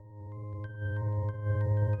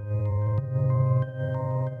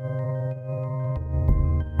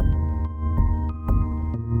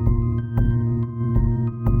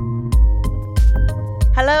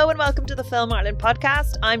Hello and welcome to the Film Ireland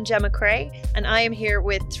podcast. I'm Gemma Cray and I am here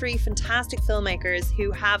with three fantastic filmmakers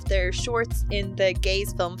who have their shorts in the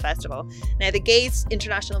Gaze Film Festival. Now, the Gaze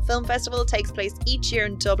International Film Festival takes place each year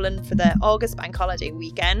in Dublin for the August Bank Holiday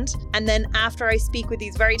weekend. And then after I speak with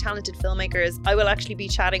these very talented filmmakers, I will actually be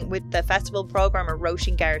chatting with the festival programmer,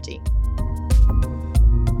 Roisin Garrity.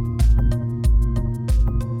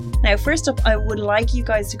 Now, first up, I would like you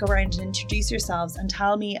guys to go around and introduce yourselves and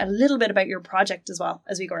tell me a little bit about your project as well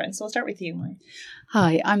as we go around. So I'll start with you, Maya.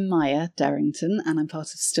 Hi, I'm Maya Derrington and I'm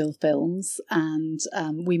part of Still Films, and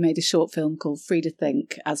we made a short film called Free to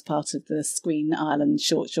Think as part of the Screen Ireland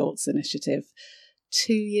Short Shorts initiative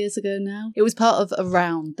 2 years ago now. It was part of a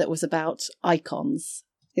round that was about icons.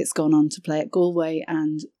 It's gone on to play at Galway,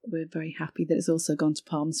 and we're very happy that it's also gone to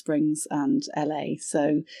Palm Springs and LA.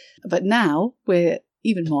 So, but now we're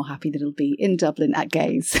even more happy that it'll be in Dublin at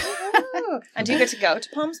Gaze. Oh, and do you get to go to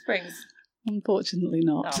Palm Springs? Unfortunately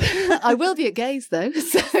not. Oh. I will be at Gaze though.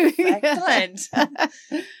 So. Excellent.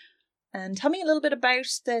 And tell me a little bit about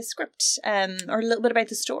the script, or a little bit about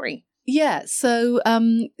the story. Yeah, so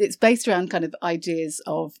it's based around kind of ideas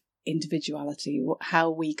of individuality, how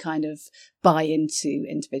we kind of buy into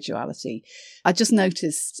individuality. I just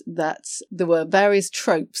noticed that there were various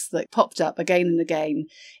tropes that popped up again and again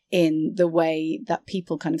in the way that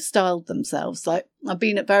people kind of styled themselves. Like, I've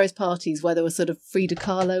been at various parties where there were sort of Frida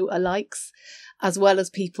Kahlo alikes, as well as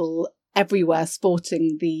people everywhere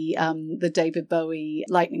sporting the David Bowie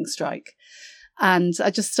lightning strike. And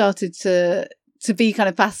I just started to be kind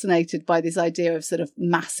of fascinated by this idea of sort of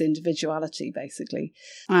mass individuality, basically.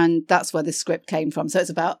 And that's where this script came from. So it's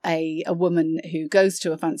about a woman who goes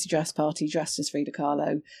to a fancy dress party dressed as Frida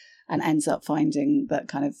Kahlo and ends up finding that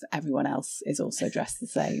kind of everyone else is also dressed the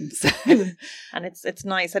same. So. And it's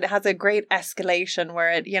nice. And it has a great escalation where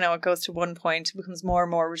it goes to one point, it becomes more and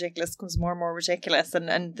more ridiculous,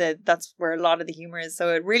 and that's where a lot of the humour is.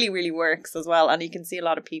 So it really, really works as well. And you can see a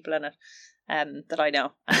lot of people in it. That I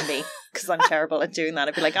know, and me, because I'm terrible at doing that.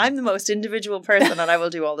 I'd be like, I'm the most individual person and I will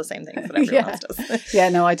do all the same things that everyone else does. Yeah,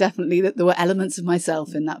 no, there were elements of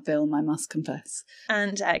myself in that film, I must confess.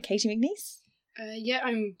 And Katie McNeice?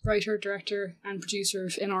 I'm writer, director and producer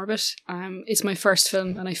of In Orbit. It's my first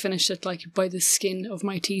film and I finished it like by the skin of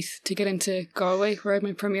my teeth to get into Galway, where I had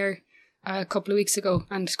my premiere a couple of weeks ago,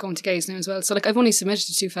 and going to Gaze now as well. So I've only submitted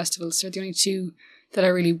to 2 festivals. They're the only 2 that I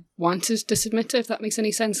really wanted to submit to, if that makes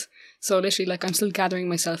any sense. So literally, I'm still gathering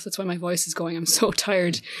myself. That's why my voice is going. I'm so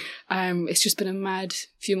tired. It's just been a mad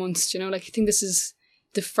few months, I think this is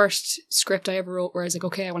the first script I ever wrote where I was like,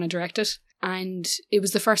 okay, I want to direct it. And it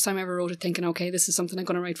was the first time I ever wrote it thinking, okay, this is something I'm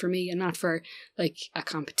going to write for me and not for a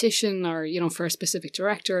competition or, for a specific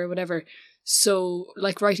director or whatever. So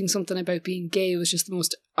writing something about being gay was just the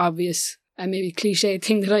most obvious and maybe cliche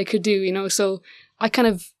thing that I could do, So I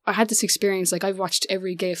had this experience, I've watched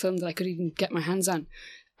every gay film that I could even get my hands on,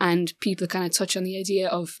 and people kind of touch on the idea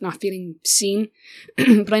of not feeling seen.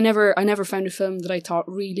 But I never found a film that I thought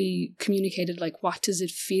really communicated, what does it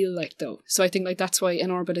feel like though? So I think that's why In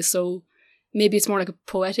Orbit is so, maybe it's more like a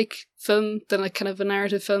poetic film than kind of a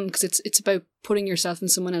narrative film, because it's about putting yourself in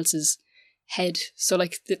someone else's head. So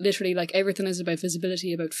literally everything is about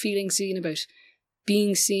visibility, about feeling seen, about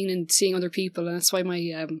being seen and seeing other people. And that's why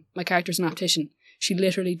my character's an optician. She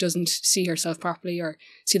literally doesn't see herself properly or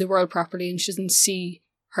see the world properly, and she doesn't see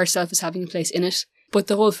herself as having a place in it. But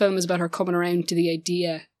the whole film is about her coming around to the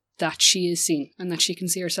idea that she is seen and that she can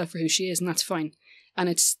see herself for who she is, and that's fine. And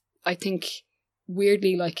it's, I think,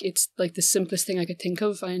 weirdly, it's the simplest thing I could think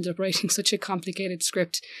of. I ended up writing such a complicated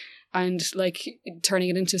script and turning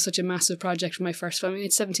it into such a massive project for my first film.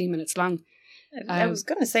 It's 17 minutes long. I was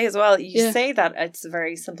going to say as well, you say that it's a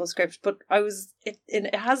very simple script, but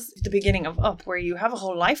it has the beginning of Up, where you have a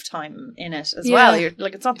whole lifetime in it as well. You're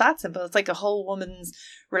it's not that simple. It's a whole woman's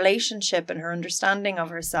relationship and her understanding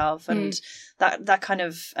of herself, and that kind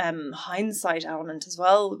of hindsight element as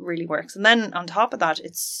well really works. And then on top of that,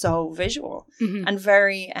 it's so visual and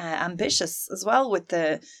very ambitious as well, with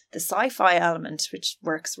the sci-fi element, which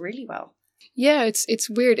works really well. Yeah, it's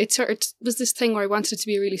weird. It was this thing where I wanted it to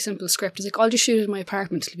be a really simple script. It's I'll just shoot it in my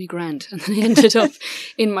apartment, it'll be grand. And then I ended up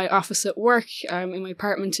in my office at work, in my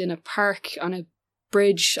apartment, in a park, on a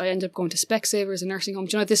bridge. I ended up going to Specsavers, a nursing home.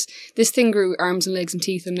 This thing grew arms and legs and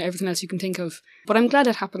teeth and everything else you can think of. But I'm glad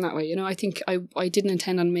it happened that way. I think I didn't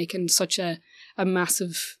intend on making such a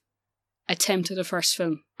massive attempt at a first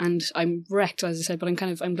film. And I'm wrecked, as I said, but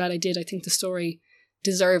I'm glad I did. I think the story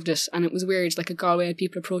deserved it. And it was weird, like at Galway, I had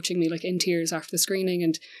people approaching me like in tears after the screening,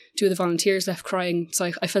 and 2 of the volunteers left crying.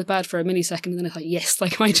 So I felt bad for a millisecond, and then I thought, yes,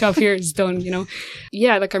 like my job here is done, you know.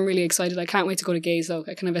 Yeah, like I'm really excited. I can't wait to go to Gaze though.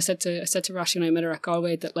 I said to Rashi when I met her at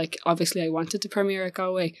Galway that like obviously I wanted to premiere at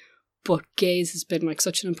Galway, but Gaze has been like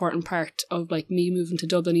such an important part of like me moving to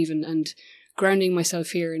Dublin even, and grounding myself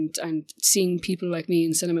here, and seeing people like me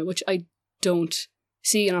in cinema, which I don't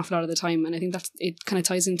see an awful lot of the time. And I think that's, it kind of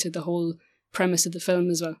ties into the whole premise of the film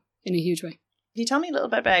as well in a huge way. Can you tell me a little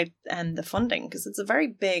bit about the funding? Because it's a very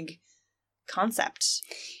big concept.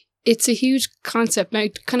 It's a huge concept. Now,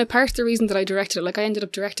 kind of part of the reason that I directed it, like I ended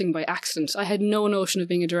up directing by accident. I had no notion of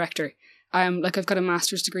being a director. Like I've got a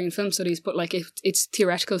master's degree in film studies, but like it's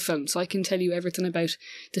theoretical film, so I can tell you everything about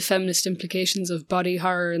the feminist implications of body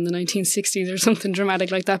horror in the 1960s or something dramatic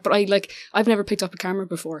like that. But I've never picked up a camera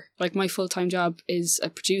before. Like my full-time job is a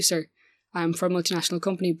producer for a multinational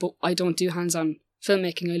company, but I don't do hands-on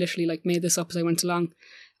filmmaking. I literally like made this up as I went along.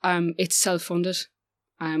 It's self-funded.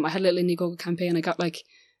 I had a little Indiegogo campaign. I got like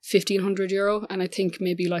 €1,500, and I think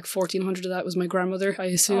maybe like 1,400 of that was my grandmother, I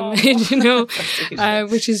assume, you know,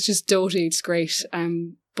 which is just doty. It's great.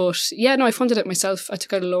 But yeah, no, I funded it myself. I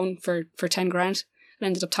took out a loan for 10 grand and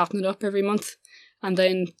ended up topping it up every month. And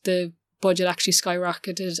then the budget actually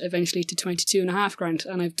skyrocketed eventually to 22.5 grand,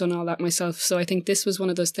 and I've done all that myself. So I think this was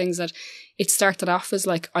one of those things that it started off as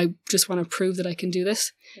like, I just want to prove that I can do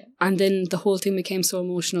this. Yeah. And then the whole thing became so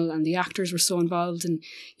emotional, and the actors were so involved, and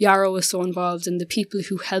Yarrow was so involved, and the people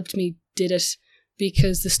who helped me did it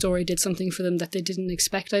because the story did something for them that they didn't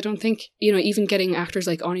expect, I don't think. You know, even getting actors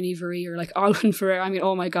like Ony Veree or like Alwyn Ferrer. I mean,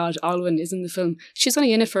 oh my God, Alwyn is in the film. She's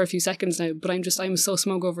only in it for a few seconds now, but I'm so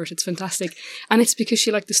smug over it. It's fantastic. And it's because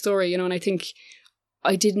she liked the story, you know, and I think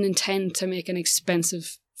I didn't intend to make an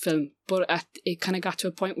expensive film, but it kind of got to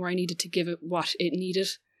a point where I needed to give it what it needed,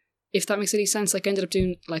 if that makes any sense. Like I ended up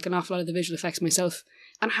doing like an awful lot of the visual effects myself,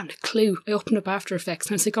 and I hadn't a clue. I opened up After Effects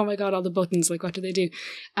and I was like, oh my God, all the buttons, like what do they do?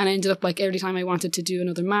 And I ended up like every time I wanted to do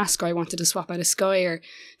another mask, or I wanted to swap out a sky or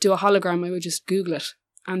do a hologram, I would just Google it.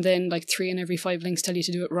 And then like 3 in every 5 links tell you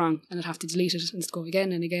to do it wrong, and I'd have to delete it and go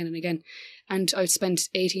again and again and again. And I would spend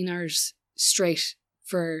 18 hours straight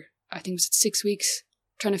for, I think it was 6 weeks,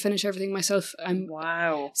 trying to finish everything myself.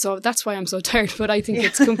 Wow. So that's why I'm so tired, but I think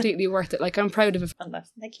it's completely worth it. Like I'm proud of it.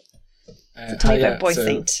 Thank you. Tell me about Boy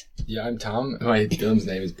Saint. Yeah, I'm Tom. My film's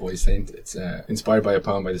name is Boy Saint. It's inspired by a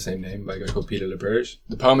poem by the same name by a guy called Peter LeBerge.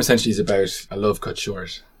 The poem essentially is about a love cut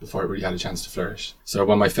short before it really had a chance to flourish. So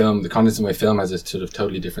when the contents of my film has a sort of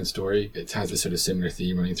totally different story, it has a sort of similar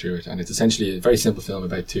theme running through it. And it's essentially a very simple film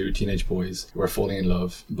about 2 teenage boys who are falling in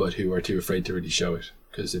love, but who are too afraid to really show it,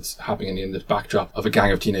 because it's happening in the backdrop of a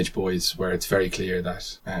gang of teenage boys where it's very clear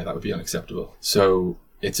that that would be unacceptable. So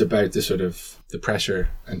it's about the sort of the pressure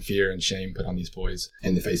and fear and shame put on these boys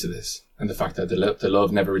in the face of this, and the fact that the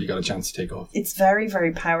love never really got a chance to take off. It's very,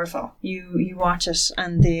 very powerful. You watch it,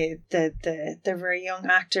 and the very young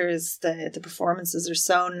actors, the performances are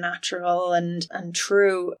so natural and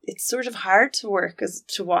true. It's sort of hard to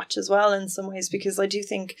to watch as well in some ways, because I do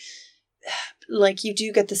think, like, you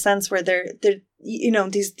do get the sense where they're you know,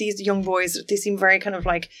 these young boys, they seem very kind of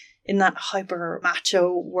like in that hyper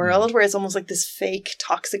macho world where it's almost like this fake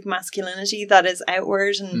toxic masculinity that is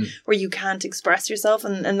outward and where you can't express yourself,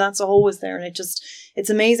 and that's always there. And it's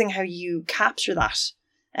amazing how you capture that.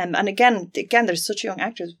 And again, they're such young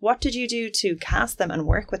actors. What did you do to cast them and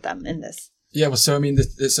work with them in this? Yeah, well, so I mean,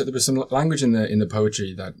 there was some language in the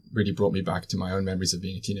poetry that really brought me back to my own memories of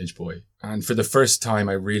being a teenage boy. And for the first time,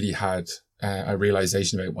 I really had a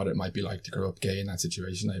realization about what it might be like to grow up gay in that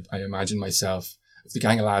situation. I imagined myself, the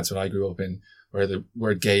gang of lads that I grew up in, where the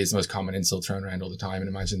word gay is the most common insult thrown around all the time, and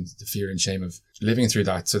imagined the fear and shame of living through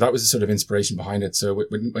that. So that was the sort of inspiration behind it. So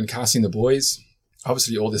when casting the boys,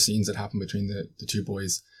 obviously all the scenes that happen between the 2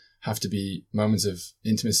 boys have to be moments of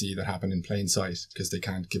intimacy that happen in plain sight, because they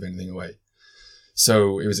can't give anything away.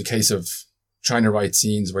 So it was a case of trying to write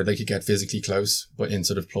scenes where they could get physically close, but in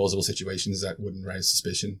sort of plausible situations that wouldn't raise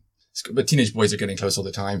suspicion. But teenage boys are getting close all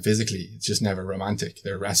the time physically. It's just never romantic.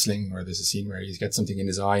 They're wrestling, or there's a scene where he gets something in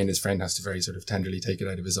his eye and his friend has to very sort of tenderly take it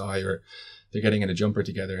out of his eye, or they're getting in a jumper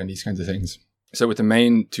together and these kinds of things. So with the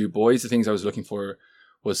main 2 boys, the things I was looking for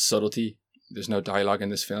was subtlety. There's no dialogue in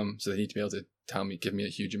this film, so they need to be able to give me a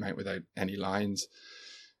huge amount without any lines.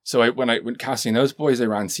 So when casting those boys, I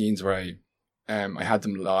ran scenes where I had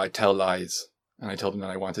them tell lies, and I told them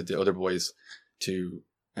that I wanted the other boys to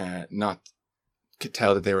not could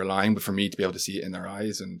tell that they were lying, but for me to be able to see it in their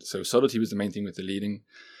eyes. And so subtlety was the main thing with the leading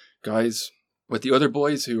guys. With the other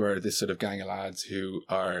boys, who are this sort of gang of lads who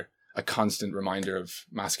are a constant reminder of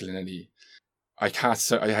masculinity, I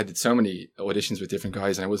had so many auditions with different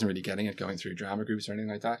guys, and I wasn't really getting it going through drama groups or anything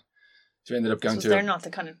like that. So I ended up going to. They're not the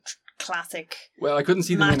kind of classic. Well, I couldn't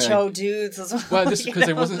see them macho dudes as well. Well, just because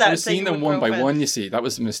I was seeing them one by one. You see, that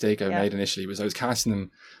was the mistake I made initially. Was I was casting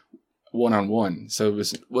them one-on-one, so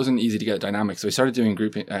it wasn't easy to get a dynamic. So I started doing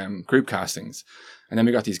group castings, and then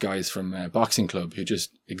we got these guys from a boxing club who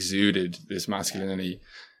just exuded this masculinity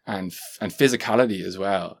and physicality as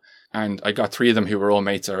well. And I got 3 of them who were all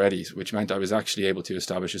mates already, which meant I was actually able to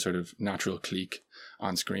establish a sort of natural clique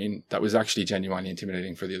on screen that was actually genuinely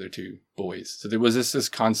intimidating for the other 2 boys. So there was this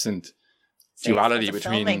constant duality as a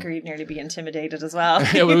between. Filmmaker, you'd nearly be intimidated as well.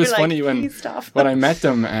 Yeah, well, it was funny when I met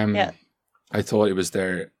them. I thought it was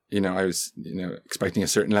their. I was, expecting a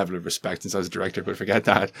certain level of respect since I was a director, but forget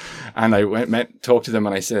that. And I talked to them,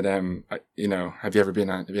 and I said, have you ever been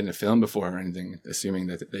in a film before or anything? Assuming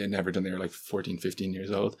that they had never done. They were like 14, 15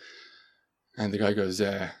 years old. And the guy goes,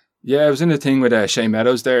 yeah, I was in a thing with Shane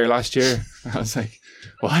Meadows there last year. I was like,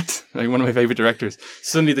 what? Like one of my favorite directors.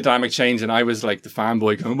 Suddenly the dynamic changed, and I was like the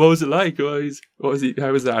fanboy going, what was it like, guys? How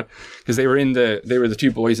was that? Because they were the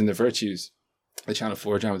 2 boys in The Virtues, the Channel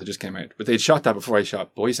 4 drama that just came out. But they'd shot that before I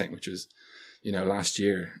shot Boy Saint, which was, last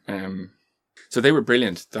year. So they were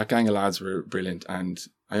brilliant. That gang of lads were brilliant. And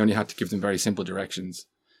I only had to give them very simple directions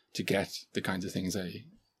to get the kinds of things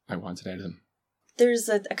I wanted out of them. There's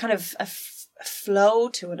a kind of a flow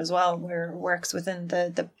to it as well, where it works within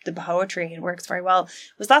the poetry. It works very well.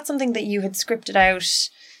 Was that something that you had scripted out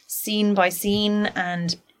scene by scene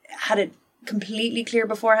and had it completely clear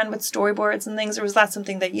beforehand with storyboards and things, or was that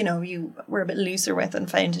something that you were a bit looser with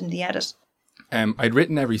and found in the edit? I'd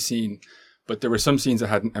written every scene, but there were some scenes that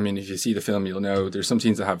hadn't. I mean, if you see the film, you'll know there's some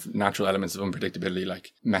scenes that have natural elements of unpredictability,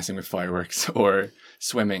 like messing with fireworks or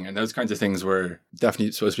swimming, and those kinds of things were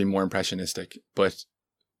definitely supposed to be more impressionistic. But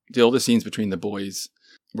all the scenes between the boys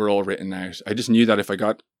were all written out. I just knew that if I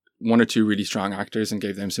got 1 or 2 really strong actors and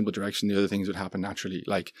gave them simple direction, the other things would happen naturally.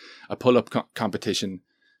 Like a pull-up competition,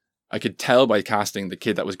 I could tell by casting the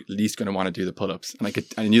kid that was least going to want to do the pull-ups, and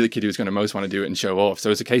I knew the kid who was going to most want to do it and show off.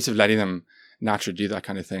 So it's a case of letting them naturally do that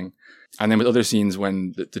kind of thing. And then with other scenes,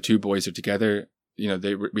 when the 2 boys are together,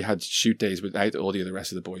 we had shoot days without all the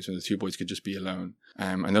rest of the boys, when the 2 boys could just be alone.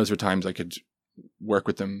 And those were times I could work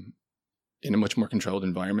with them in a much more controlled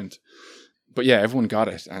environment. But yeah, everyone got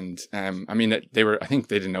it. And I think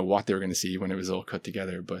they didn't know what they were going to see when it was all cut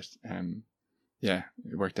together. But it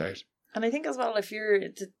worked out. And I think as well, if you're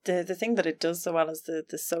the thing that it does so well is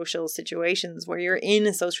the social situations where you're in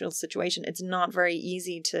a social situation, it's not very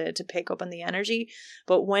easy to pick up on the energy.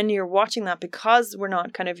 But when you're watching that, because we're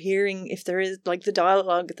not kind of hearing if there is like the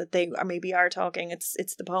dialogue that they maybe are talking,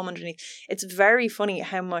 it's the poem underneath. It's very funny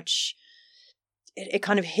how much it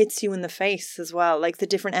kind of hits you in the face as well, like the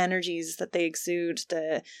different energies that they exude,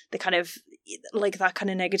 the kind of like that kind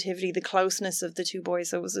of negativity, the closeness of the 2 boys.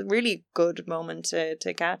 So it was a really good moment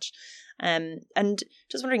to catch. And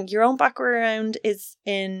just wondering, your own background is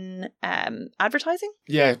in advertising?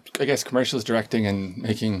 Yeah, I guess commercials, directing and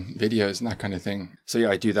making videos and that kind of thing. So yeah,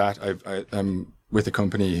 I do that. I'm with a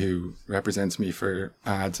company who represents me for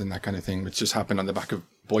ads and that kind of thing, which just happened on the back of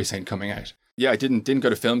Boy Saint coming out. Yeah, I didn't go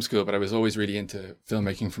to film school, but I was always really into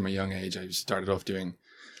filmmaking from a young age. I started off doing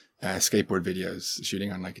skateboard videos,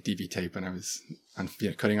 shooting on like a DV tape, and I was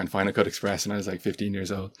cutting on Final Cut Express, and I was like 15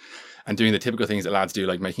 years old, and doing the typical things that lads do,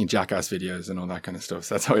 like making Jackass videos and all that kind of stuff.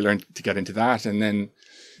 So that's how I learned to get into that. And then,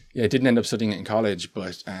 I didn't end up studying it in college,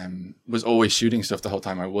 but was always shooting stuff the whole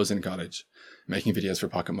time I was in college, making videos for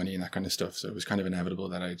pocket money and that kind of stuff. So it was kind of inevitable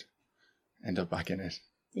that I'd end up back in it.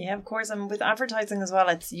 Yeah, of course. And with advertising as well,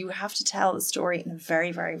 you have to tell the story in a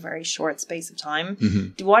very, very, very short space of time.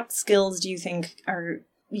 Mm-hmm. What skills do you think are,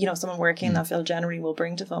 someone working in that field generally will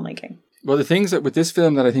bring to filmmaking? Well, the things that with this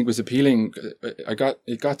film that I think was appealing,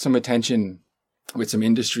 it got some attention with some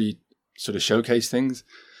industry sort of showcase things.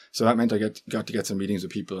 So that meant I got to get some meetings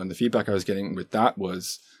with people, and the feedback I was getting with that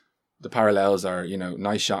was the parallels are,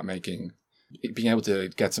 nice shot making, being able to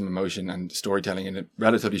get some emotion and storytelling in a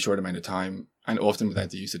relatively short amount of time, and often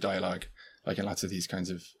without the use of dialogue, like in lots of these kinds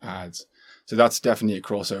of ads. So that's definitely a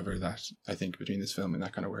crossover that I think between this film and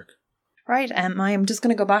that kind of work. Right, I'm just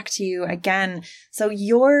going to go back to you again. So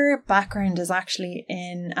your background is actually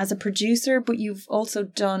as a producer, but you've also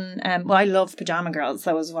done, I love Pajama Girls.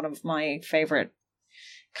 That was one of my favourite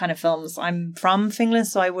kind of films. I'm from Finglas,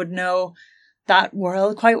 so I would know that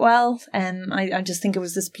world quite well. I just think it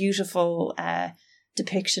was this beautiful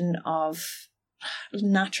depiction of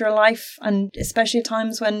natural life, and especially at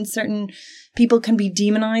times when certain people can be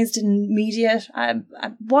demonized in media.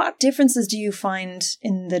 What differences do you find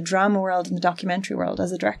in the drama world and the documentary world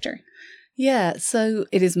as a director? Yeah, so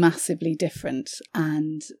it is massively different.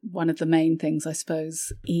 And one of the main things, I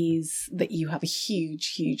suppose, is that you have a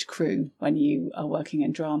huge, huge crew when you are working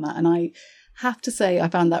in drama. And I have to say, I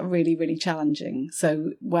found that really, really challenging.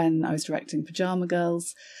 So when I was directing Pyjama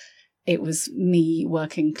Girls, it was me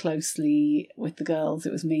working closely with the girls.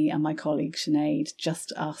 It was me and my colleague Sinead,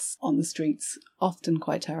 just us on the streets, often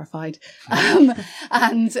quite terrified. And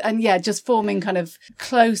yeah, just forming kind of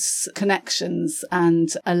close connections and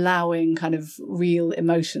allowing kind of real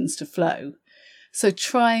emotions to flow. So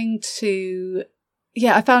I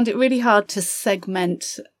found it really hard to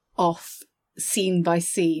segment off scene by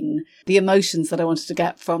scene the emotions that I wanted to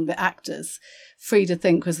get from the actors. Frida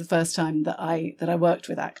Think was the first time that I worked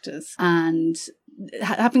with actors, and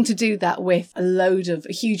having to do that with a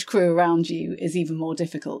huge crew around you is even more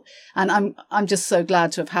difficult. And I'm just so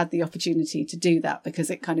glad to have had the opportunity to do that, because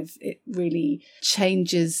it really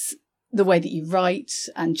changes the way that you write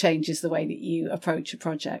and changes the way that you approach a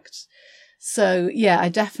project. So yeah, I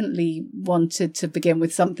definitely wanted to begin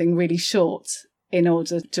with something really short in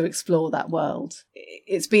order to explore that world.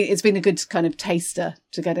 It's been a good kind of taster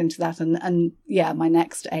to get into that. And yeah, my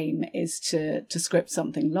next aim is to script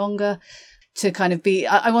something longer, to kind of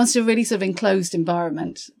I wanted a really sort of enclosed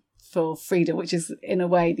environment for Frida, which is in a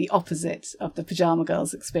way the opposite of the Pyjama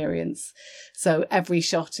Girls experience. So every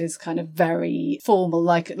shot is kind of very formal,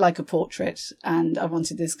 like a portrait. And I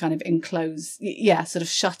wanted this kind of enclosed, sort of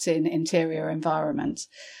shut in interior environment.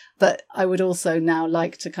 But I would also now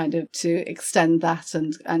like to kind of to extend that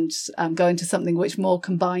and go into something which more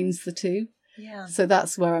combines the two. Yeah. So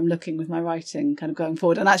that's where I'm looking with my writing kind of going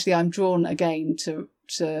forward. And actually I'm drawn again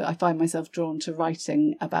I find myself drawn to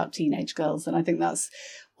writing about teenage girls. And I think that's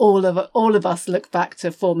all of us look back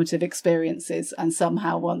to formative experiences and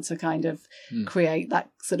somehow want to kind of create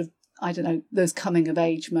that sort of, I don't know, those coming of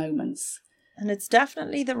age moments. And it's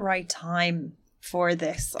definitely the right time for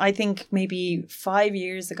this. I think maybe 5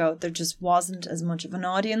 years ago, there just wasn't as much of an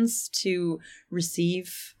audience to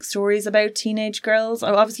receive stories about teenage girls.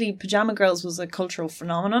 Obviously, Pyjama Girls was a cultural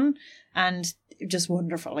phenomenon and just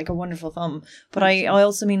wonderful, like a wonderful film. But I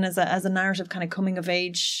also mean as a narrative kind of coming of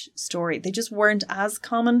age story, they just weren't as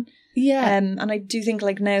common. Yeah. And I do think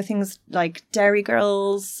like now things like Derry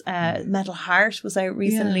Girls, Metal Heart was out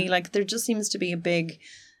recently. Yeah. Like there just seems to be a big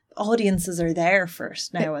audiences are there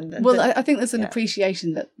first now. And I think there's an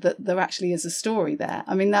appreciation that there actually is a story there.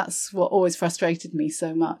 I mean, that's what always frustrated me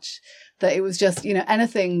so much, that it was just,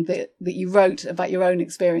 anything that you wrote about your own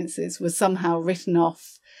experiences was somehow written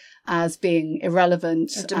off as being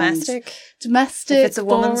irrelevant, domestic. If it's a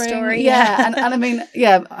woman's boring. story. Yeah. and I mean,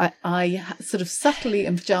 I sort of subtly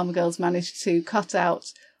in Pyjama Girls managed to cut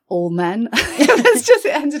out all men. It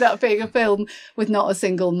ended up being a film with not a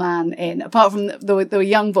single man in, apart from there were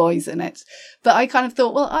young boys in it. But I kind of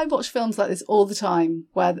thought, well, I watch films like this all the time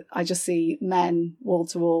where I just see men wall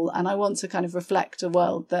to wall, and I want to kind of reflect a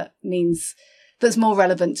world that's more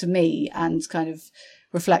relevant to me and kind of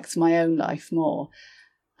reflects my own life more.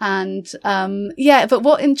 And but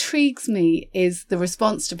what intrigues me is the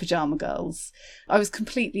response to Pyjama Girls. I was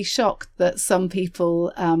completely shocked that some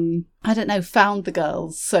people, found the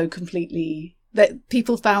girls so completely, that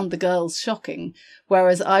people found the girls shocking,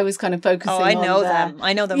 whereas I was kind of focusing on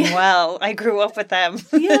I know them well. I grew up with them.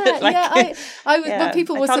 But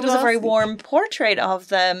people were I thought sort it was of a very warm portrait of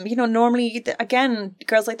them. Normally, again,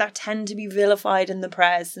 girls like that tend to be vilified in the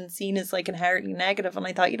press and seen as like inherently negative. And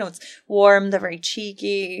I thought, it's warm, they're very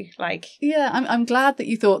cheeky. I'm glad that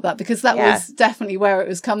you thought that, because that was definitely where it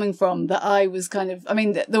was coming from. That I was kind of, I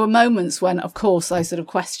mean, there were moments when, of course, I sort of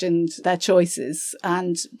questioned their choices,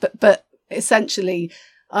 but essentially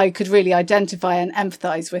I could really identify and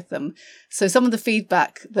empathise with them. So some of the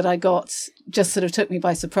feedback that I got just sort of took me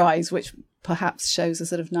by surprise, which perhaps shows a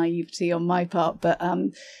sort of naivety on my part. But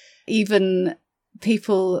even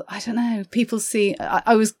people,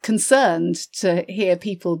 I was concerned to hear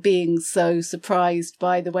people being so surprised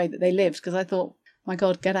by the way that they lived, because I thought, my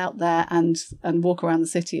God, get out there and walk around the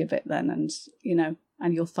city a bit then, and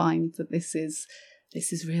you'll find that this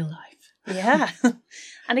is real life. Yeah.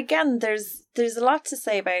 And again, there's a lot to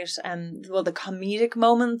say about the comedic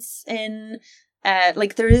moments in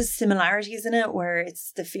there is similarities in it where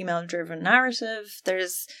it's the female driven narrative.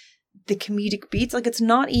 There's the comedic beats. Like, it's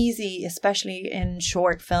not easy, especially in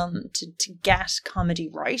short film, to get comedy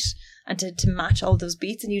right and to match all those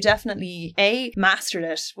beats. And you definitely mastered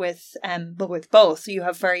it with both. So you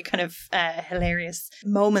have very kind of hilarious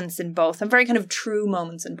moments in both and very kind of true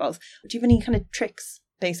moments in both. Do you have any kind of tricks?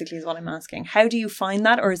 Basically is what I'm asking. How do you find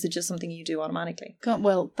that, or is it just something you do automatically?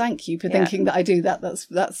 Well, thank you for thinking that I do that.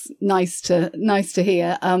 That's nice to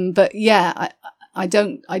hear. But yeah, I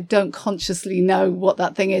don't consciously know what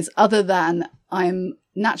that thing is, other than I'm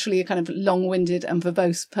naturally a kind of long-winded and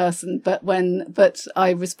verbose person, but I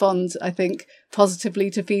respond, I think, positively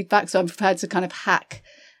to feedback. So I'm prepared to kind of hack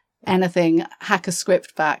anything, hack a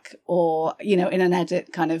script back, or, you know, in an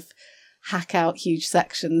edit, kind of hack out huge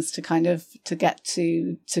sections to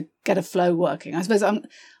get a flow working. I suppose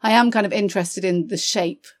I am kind of interested in the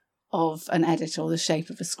shape of an edit or the shape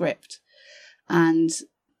of a script. And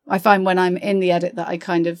I find when I'm in the edit that I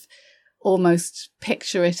kind of almost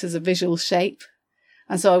picture it as a visual shape.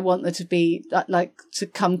 And so I want there to be like to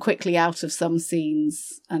come quickly out of some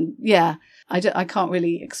scenes. And yeah, I can't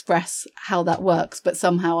really express how that works, but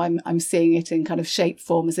somehow I'm seeing it in kind of shape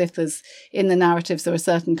form, as if there's in the narratives there are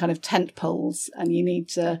certain kind of tent poles and you need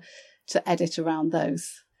to edit around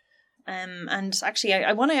those. And actually,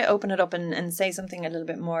 I want to open it up and say something a little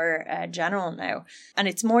bit more general now. And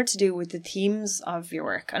it's more to do with the themes of your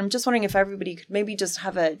work. And I'm just wondering if everybody could maybe just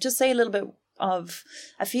say a little bit of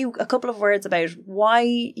a couple of words about why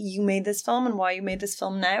you made this film and why you made this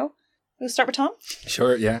film now. We'll start with Tom.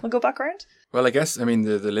 Sure, yeah. We'll go back around. Well, I guess, I mean,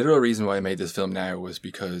 the literal reason why I made this film now was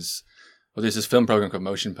because, well, there's this film program called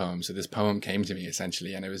Motion Poem. So this poem came to me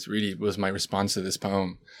essentially, and it was my response to this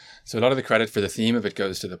poem. So a lot of the credit for the theme of it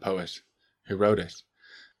goes to the poet who wrote it.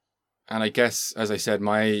 And I guess, as I said,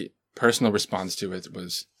 my personal response to it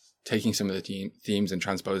was taking some of the themes and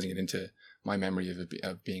transposing it into my memory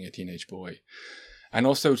of being a teenage boy. And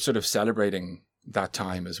also sort of celebrating that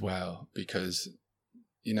time as well, because,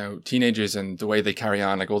 you know, teenagers and the way they carry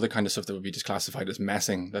on, like all the kind of stuff that would be just classified as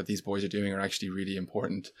messing that these boys are doing are actually really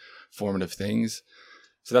important formative things.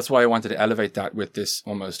 So that's why I wanted to elevate that with this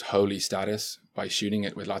almost holy status by shooting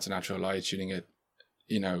it with lots of natural light, shooting it,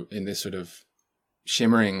 you know, in this sort of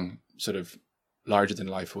shimmering, sort of larger than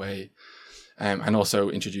life way. And also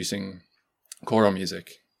introducing choral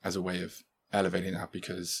music as a way of elevating that,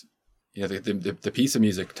 because, you know, the piece of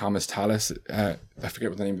music, Thomas Tallis, I forget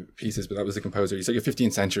what the name of the piece is, but that was the composer. He's like a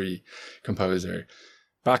 15th century composer.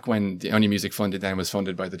 Back when the only music funded then was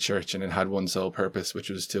funded by the church, and it had one sole purpose,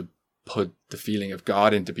 which was to put the feeling of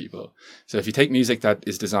God into people. So if you take music that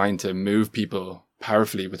is designed to move people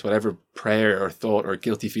powerfully with whatever prayer or thought or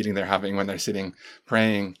guilty feeling they're having when they're sitting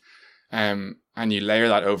praying, and you layer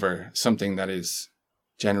that over something that is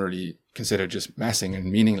generally considered just messing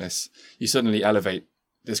and meaningless, you suddenly elevate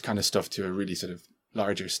this kind of stuff to a really sort of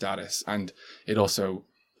larger status. And it also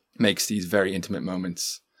makes these very intimate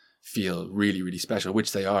moments feel really, really special,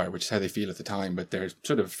 which they are, which is how they feel at the time, but they're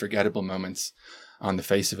sort of forgettable moments on the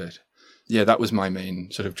face of it. Yeah, that was my main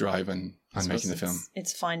sort of drive on making the film.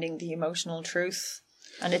 It's finding the emotional truth.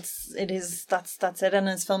 And that's it. And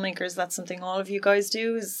as filmmakers, that's something all of you guys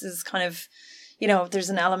do is kind of, you know, there's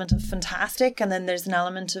an element of fantastic, and then there's an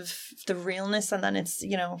element of the realness, and then it's,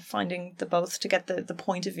 you know, finding the both to get the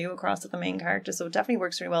point of view across of the main character. So it definitely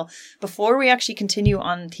works really well. Before we actually continue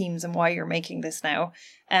on themes and why you're making this now,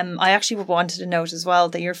 I actually wanted to note as well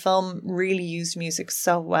that your film really used music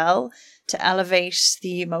so well to elevate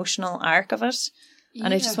the emotional arc of it.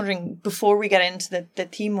 And I was just wondering, before we get into the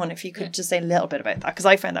theme one, if you could just say a little bit about that, because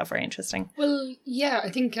I found that very interesting. Well, yeah, I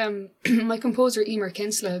think my composer, Emer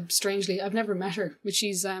Kinsella, strangely, I've never met her, but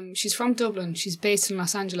she's from Dublin. She's based in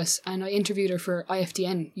Los Angeles, and I interviewed her for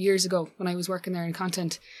IFDN years ago when I was working there in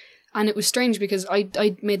content. And it was strange because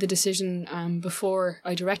I made the decision before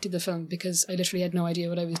I directed the film, because I literally had no idea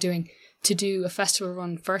what I was doing, to do a festival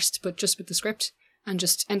run first, but just with the script, and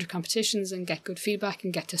just enter competitions and get good feedback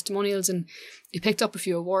and get testimonials. And it picked up a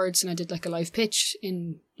few awards, and I did like a live pitch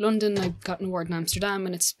in London. I got an award in Amsterdam,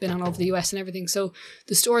 and it's been on all over the US and everything. So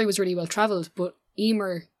the story was really well travelled, but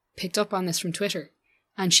Emer picked up on this from Twitter,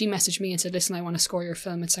 and she messaged me and said, listen, I want to score your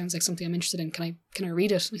film. It sounds like something I'm interested in. Can I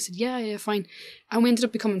read it? And I said, yeah, fine. And we ended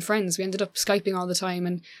up becoming friends. We ended up Skyping all the time.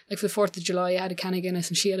 And like for the 4th of July, I had a can of Guinness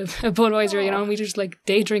and she had a Budweiser, you know, and we just like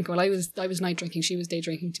day drink. Well, I was night drinking. She was day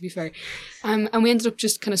drinking, to be fair. And we ended up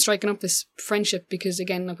just kind of striking up this friendship because,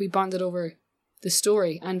 again, like we bonded over the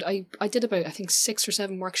story. And I did about, I think, 6 or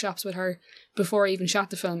 7 workshops with her before I even shot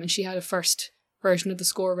the film. And she had a first version of the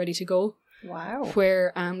score ready to go. Wow.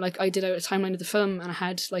 Where like I did out a timeline of the film, and I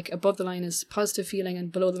had like above the line is positive feeling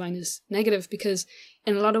and below the line is negative, because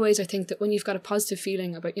in a lot of ways I think that when you've got a positive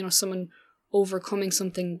feeling about, you know, someone overcoming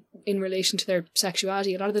something in relation to their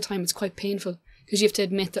sexuality, a lot of the time it's quite painful, because you have to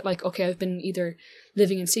admit that, like, okay, I've been either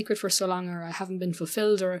living in secret for so long, or I haven't been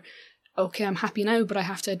fulfilled, or okay, I'm happy now, but I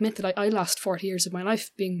have to admit that I lost 40 years of my life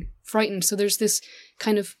being frightened. So there's this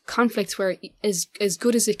kind of conflict where as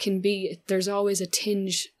good as it can be, there's always a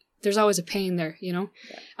tinge, there's always a pain there, you know?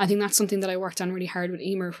 Yeah. I think that's something that I worked on really hard with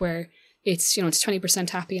Emer, where it's, you know, it's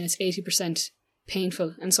 20% happy and it's 80%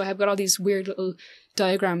 painful. And so I've got all these weird little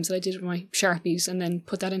diagrams that I did with my Sharpies and then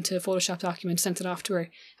put that into a Photoshop document, sent it off to her.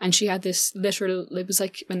 And she had this literal, it was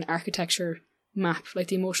like an architecture map, like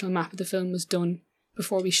the emotional map of the film was done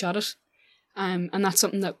before we shot it. And that's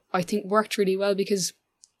something that I think worked really well, because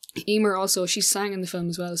Emer also, she sang in the film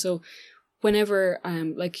as well. So whenever,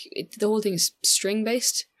 the whole thing is string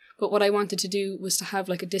based, but what I wanted to do was to have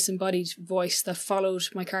like a disembodied voice that followed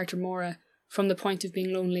my character Maura from the point of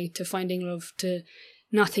being lonely to finding love to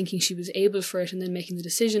not thinking she was able for it and then making the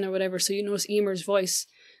decision or whatever. So you notice Emer's voice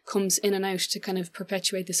comes in and out to kind of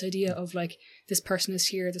perpetuate this idea of like, this person is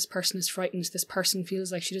here, this person is frightened, this person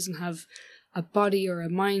feels like she doesn't have a body or a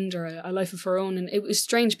mind or a life of her own. And it was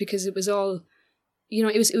strange because it was all,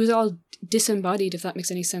 it was all disembodied, if that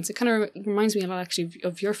makes any sense. It kind of reminds me a lot actually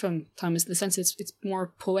of your film, Thomas, in the sense it's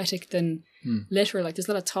more poetic than literal. Like there's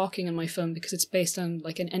a lot of talking in my film because it's based on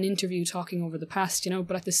like an interview talking over the past,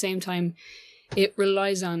 but at the same time it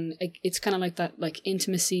relies on, it's kind of like that like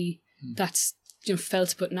intimacy that's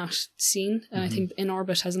felt but not seen. And I think In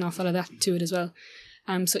Orbit has an awful lot of that to it as well.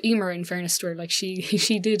 So Emer, in fairness to her, like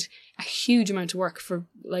she did a huge amount of work for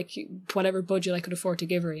like whatever budget I could afford to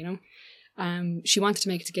give her, She wanted to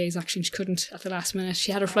make it to Gays, actually, and she couldn't at the last minute.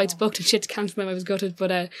 She had her flights booked and she had to cancel them. I was gutted,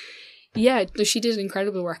 but she did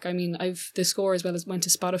incredible work. I mean, the score as well as went to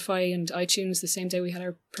Spotify and iTunes the same day we had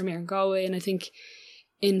our premiere in Galway, and I think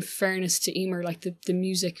in fairness to Emer, like the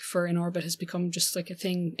music for In Orbit has become just like a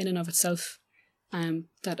thing in and of itself.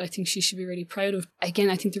 That I think she should be really proud of. Again,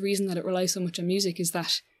 I think the reason that it relies so much on music is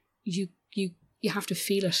that you have to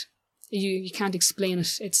feel it. You can't explain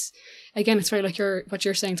it. It's very like what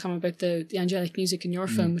you're saying, Tom, about the angelic music in your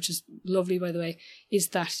film, which is lovely, by the way, is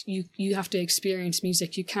that you have to experience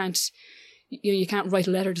music. You can't write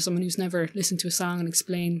a letter to someone who's never listened to a song and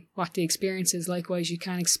explain what the experience is. Likewise, you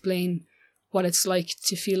can't explain what it's like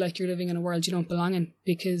to feel like you're living in a world you don't belong in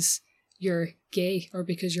because you're gay or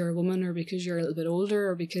because you're a woman or because you're a little bit older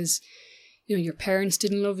or because your parents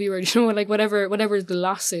didn't love you or like whatever the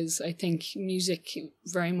loss is. I think music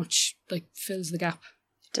very much like fills the gap.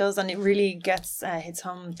 It does, and it really hits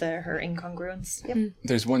home her incongruence. Yep.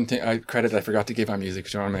 There's one thing I forgot to give on music,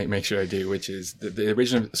 which I want to make sure I do, which is the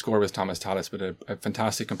original score was Thomas Tallis, but a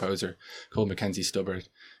fantastic composer called Mackenzie Stubbard,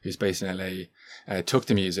 who's based in LA, took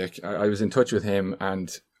the music. I was in touch with him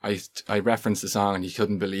and I referenced the song and he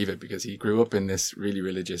couldn't believe it because he grew up in this really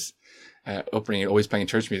religious upbringing, always playing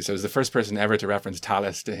church music. So I was the first person ever to reference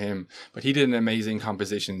Tallis to him, but he did an amazing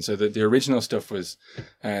composition. So the original stuff was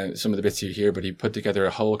some of the bits you hear, but he put together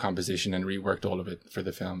a whole composition and reworked all of it for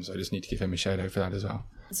the film. So I just need to give him a shout out for that as well.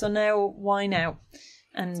 So now, why now?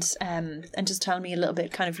 And just tell me a little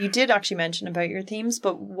bit, kind of, you did actually mention about your themes,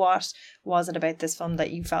 but what was it about this film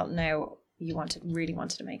that you felt now you really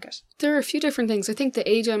wanted to make it? There are a few different things. I think the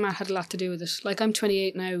age I'm at had a lot to do with it. Like, I'm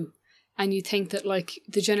 28 now, and you think that, like,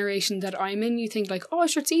 the generation that I'm in, you think, like, oh,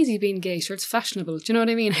 sure, it's easy being gay, sure, it's fashionable. Do you know what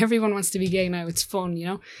I mean? Everyone wants to be gay now, it's fun,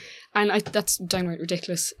 And that's downright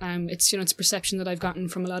ridiculous. It's, it's a perception that I've gotten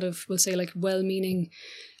from a lot of, we'll say, like, well-meaning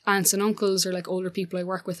aunts and uncles or, like, older people I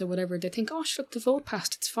work with or whatever. They think, oh, look, the vote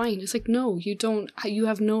passed, it's fine. It's like, no, you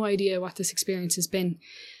have no idea what this experience has been.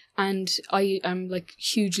 And I am like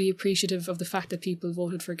hugely appreciative of the fact that people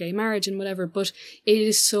voted for gay marriage and whatever, but it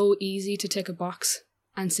is so easy to tick a box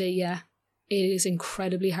and say, yeah, it is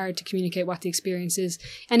incredibly hard to communicate what the experience is.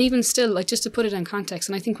 And even still, like, just to put it in context,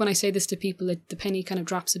 and I think when I say this to people, the penny kind of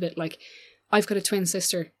drops a bit. Like, I've got a twin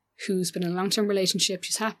sister who's been in a long-term relationship,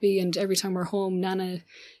 she's happy, and every time we're home, Nana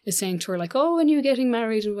is saying to her, like, oh, when are you getting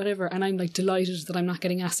married and whatever, and I'm like delighted that I'm not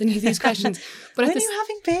getting asked any of these questions. But when are you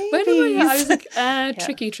having babies? I was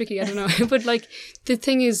like, tricky, I don't know. But like, the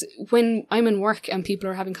thing is, when I'm in work and people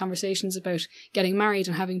are having conversations about getting married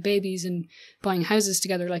and having babies and buying houses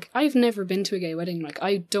together, like, I've never been to a gay wedding. Like,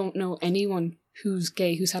 I don't know anyone who's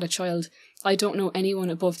gay who's had a child. I don't know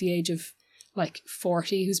anyone above the age of like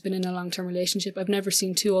 40 who's been in a long-term relationship. I've never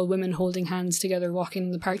seen two old women holding hands together walking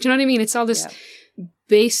in the park. Do you know what I mean? It's all this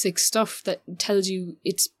basic stuff that tells you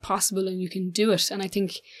it's possible and you can do it. And I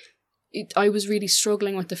think I was really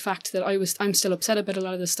struggling with the fact that I'm still upset about a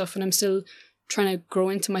lot of this stuff, and I'm still trying to grow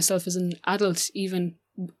into myself as an adult, even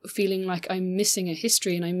feeling like I'm missing a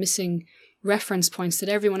history and I'm missing reference points that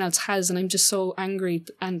everyone else has, and I'm just so angry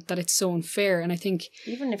and that it's so unfair. And I think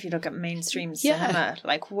even if you look at mainstream cinema,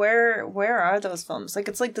 like where are those films? Like,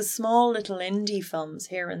 it's like the small little indie films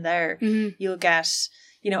here and there. You'll get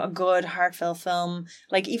a good heartfelt film.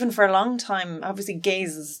 Like, even for a long time, obviously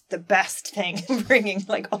Gaze is the best thing, bringing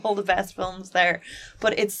like all the best films there.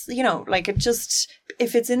 But it's, like, it just,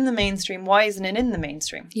 if it's in the mainstream, why isn't it in the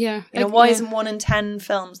mainstream? Yeah. Why isn't 1 in 10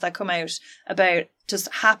 films that come out about just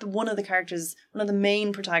one of the characters, one of the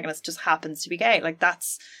main protagonists just happens to be gay? Like, that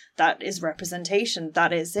is representation.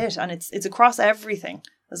 That is it. And it's across everything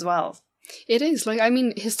as well. It is. Like, I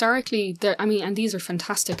mean, historically, and these are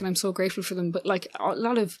fantastic and I'm so grateful for them, but like a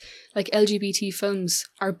lot of like LGBT films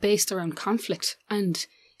are based around conflict and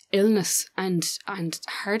illness and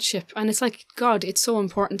hardship. And it's like, God, it's so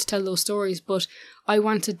important to tell those stories, but I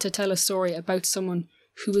wanted to tell a story about someone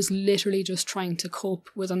who was literally just trying to cope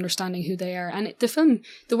with understanding who they are. And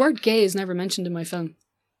the word gay is never mentioned in my film.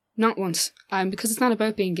 Not once. Because it's not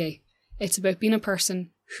about being gay. It's about being a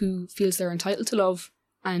person who feels they're entitled to love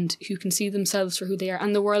and who can see themselves for who they are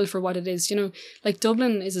and the world for what it is. Like,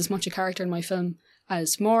 Dublin is as much a character in my film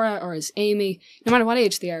as Maura or as Amy, no matter what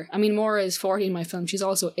age they are. I mean, Maura is 40 in my film. She's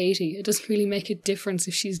also 80. It doesn't really make a difference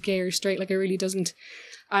if she's gay or straight. Like, it really doesn't.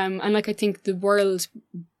 And like, I think the world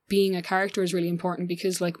being a character is really important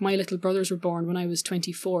because, like, my little brothers were born when I was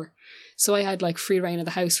 24. So I had like free reign of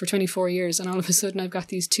the house for 24 years and all of a sudden I've got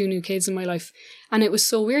these 2 new kids in my life. And it was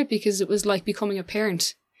so weird because it was like becoming a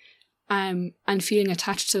parent. And feeling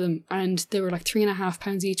attached to them. And they were like 3.5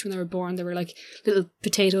 pounds each when they were born. They were like little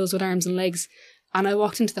potatoes with arms and legs. And I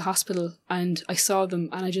walked into the hospital and I saw them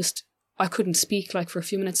and I couldn't speak like for a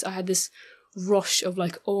few minutes. I had this rush of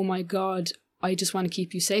like, oh my God, I just want to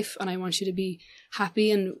keep you safe and I want you to be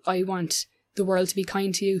happy and I want the world to be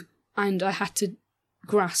kind to you. And I had to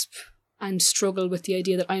grasp and struggle with the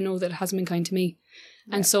idea that I know that it hasn't been kind to me.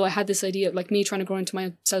 Yeah. And so I had this idea of like me trying to grow into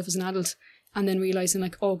myself as an adult. And then realising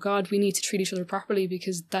like, oh God, we need to treat each other properly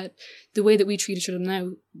because the way that we treat each other now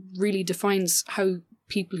really defines how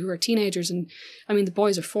people who are teenagers, and I mean the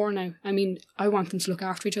boys are 4 now, I mean I want them to look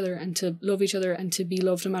after each other and to love each other and to be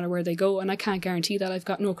loved no matter where they go, and I can't guarantee that. I've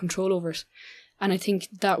got no control over it. And I think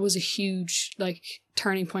that was a huge like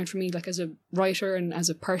turning point for me, like as a writer and as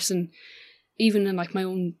a person, even in like my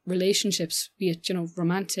own relationships, be it,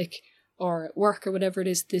 romantic or at work or whatever it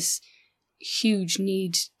is, this huge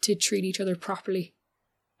need to treat each other properly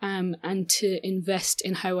and to invest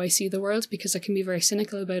in how I see the world, because I can be very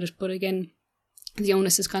cynical about it, but again, the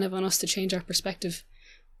onus is kind of on us to change our perspective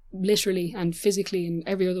literally and physically and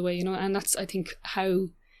every other way, and that's, I think, how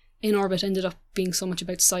In Orbit ended up being so much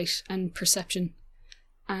about sight and perception,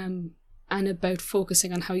 and about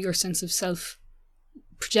focusing on how your sense of self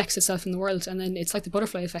projects itself in the world. And then it's like the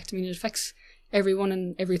butterfly effect. I mean, it affects everyone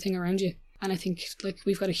and everything around you. And I think like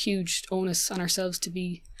we've got a huge onus on ourselves to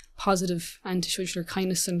be positive and to show each other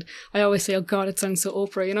kindness. And I always say, oh God, it sounds so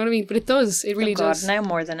Oprah, you know what I mean? But it does. It really does. Now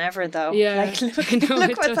more than ever, though. Yeah. Like,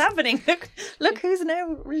 look what's happening. Look who's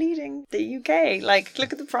now leading the UK. Like,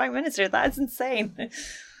 look at the Prime Minister. That's insane.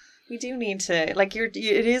 We do need to, like, it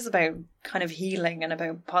is about kind of healing and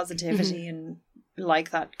about positivity and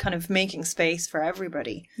like that kind of making space for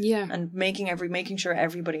everybody. Yeah. And making sure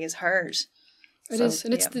everybody is heard. It is,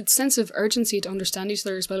 and it's the sense of urgency to understand each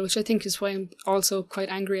other as well, which I think is why I'm also quite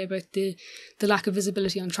angry about the lack of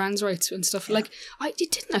visibility on trans rights and stuff. Yeah. Like,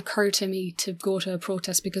 it didn't occur to me to go to a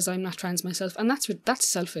protest because I'm not trans myself, and that's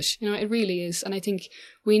selfish. It really is. And I think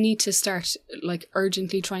we need to start like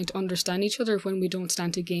urgently trying to understand each other when we don't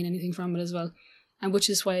stand to gain anything from it as well. And which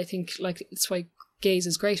is why I think like it's why Gaze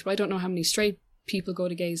is great. But I don't know how many straight people go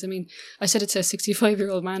to Gaze. I mean, I said it to a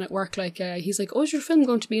 65-year-old man at work, like, he's like, oh, is your film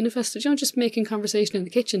going to be in a festival? Just making conversation in the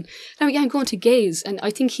kitchen. And I went, yeah, I'm going to Gaze. And I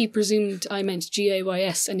think he presumed I meant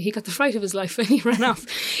Gays, and he got the fright of his life and he ran off,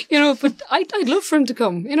 but I'd love for him to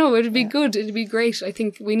come, it'd be good. It'd be great. I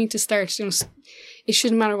think we need to start, it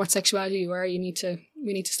shouldn't matter what sexuality you are. We need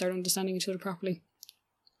to start understanding each other properly.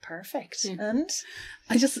 Perfect. Yeah. And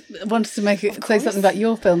I just wanted to say something about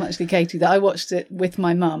your film, actually, Katie, that I watched it with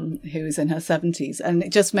my mum, who is in her 70s, and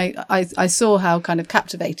it just made I saw how kind of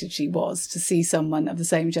captivated she was to see someone of the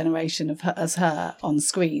same generation of her as her on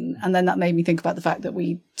screen. And then that made me think about the fact that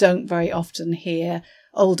we don't very often hear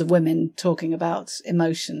older women talking about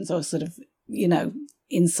emotions or sort of,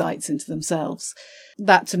 insights into themselves.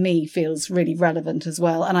 That to me feels really relevant as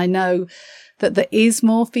well. And I know that there is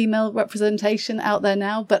more female representation out there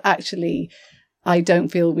now, but actually I don't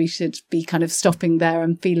feel we should be kind of stopping there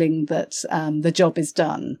and feeling that the job is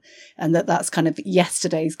done and that's kind of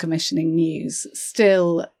yesterday's commissioning news.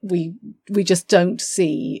 Still, we just don't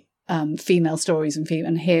see female stories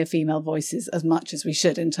and hear female voices as much as we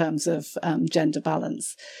should in terms of gender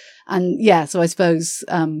balance. And yeah, so I suppose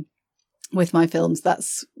with my films,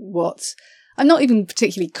 that's what I'm not even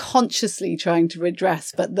particularly consciously trying to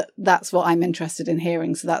redress, but that's what I'm interested in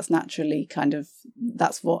hearing. So that's naturally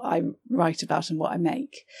that's what I write about and what I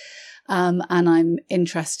make. And I'm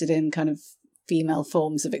interested in kind of female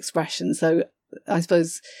forms of expression. So I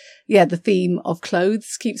suppose, the theme of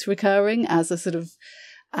clothes keeps recurring as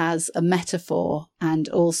a metaphor and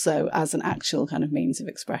also as an actual kind of means of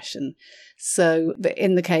expression. So, but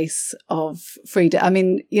in the case of Frida, I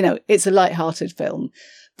mean, it's a light-hearted film,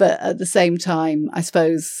 but at the same time, I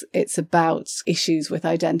suppose it's about issues with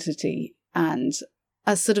identity and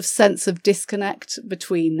a sort of sense of disconnect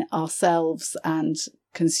between ourselves and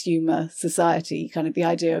consumer society, kind of the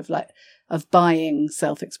idea of buying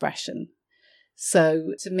self-expression.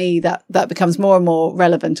 So to me, that becomes more and more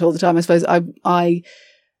relevant all the time. I suppose I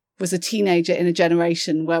was a teenager in a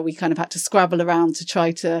generation where we kind of had to scrabble around to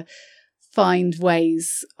try to find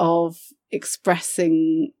ways of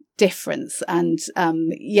expressing difference. And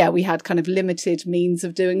we had kind of limited means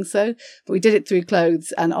of doing so, but we did it through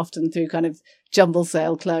clothes and often through kind of jumble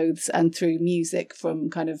sale clothes and through music from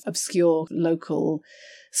kind of obscure local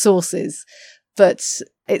sources. But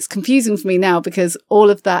it's confusing for me now because all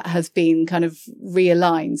of that has been kind of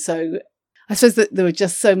realigned. So I suppose that there are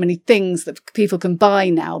just so many things that people can buy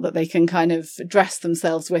now that they can kind of dress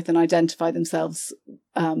themselves with and identify themselves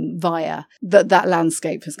via, that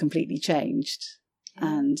landscape has completely changed.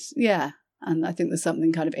 And I think there's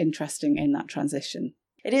something kind of interesting in that transition.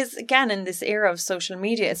 It is, again, in this era of social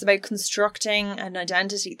media, it's about constructing an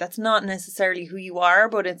identity that's not necessarily who you are,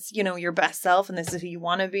 but it's, your best self, and this is who you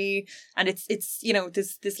want to be. And it's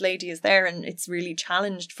this lady is there and it's really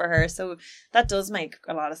challenged for her. So that does make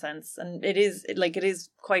a lot of sense. And it is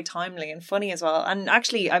quite timely and funny as well. And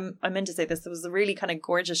actually, I meant to say this, there was a really kind of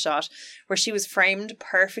gorgeous shot where she was framed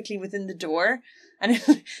perfectly within the door. And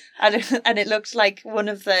it looked like one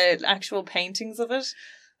of the actual paintings of it,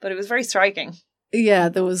 but it was very striking. Yeah,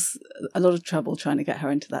 there was a lot of trouble trying to get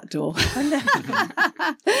her into that door.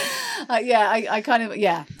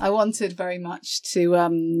 I wanted very much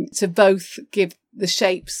to both give the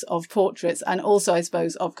shapes of portraits and also, I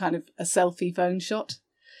suppose, of kind of a selfie phone shot.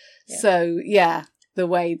 Yeah. So, the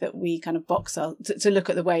way that we kind of to look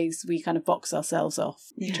at the ways we kind of box ourselves off.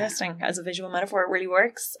 Interesting. As a visual metaphor, it really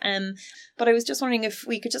works. But I was just wondering if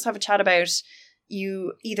we could just have a chat about,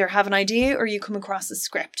 you either have an idea or you come across a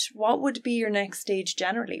script. What would be your next stage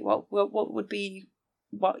generally? What would be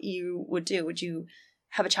what you would do? Would you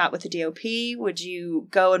have a chat with the DOP? Would you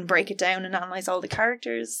go and break it down and analyse all the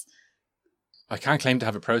characters? I can't claim to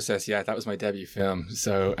have a process yet. That was my debut film.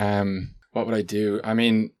 So what would I do? I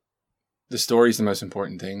mean, the story is the most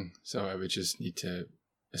important thing. So I would just need to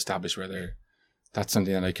establish whether that's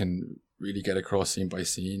something that I can really get across scene by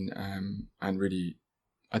scene, and really,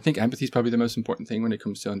 I think empathy is probably the most important thing when it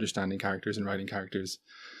comes to understanding characters and writing characters.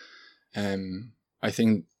 I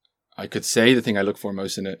think I could say the thing I look for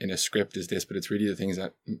most in a script is this, but it's really the things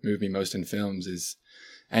that move me most in films is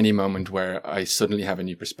any moment where I suddenly have a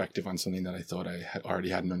new perspective on something that I thought I had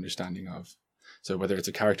already had an understanding of. So whether it's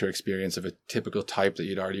a character experience of a typical type that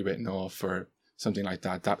you'd already written off or something like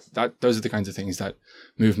that, those are the kinds of things that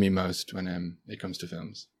move me most when it comes to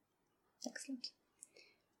films. Excellent.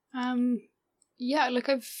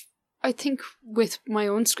 I think with my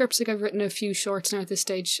own scripts, I've written a few shorts now at this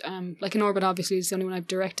stage. In Orbit obviously is the only one I've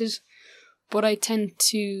directed, but I tend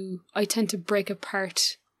to break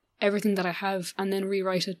apart everything that I have and then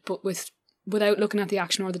rewrite it, but without looking at the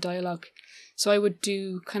action or the dialogue. So I would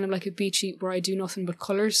do kind of like a beat sheet where I do nothing but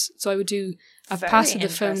colours. So I would do a pass of the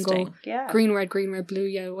film, go green, red,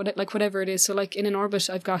 blue, whatever it is. So like in An Orbit,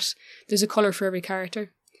 there's a colour for every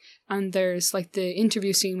character. And there's like the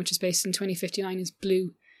interview scene, which is based in 2059, is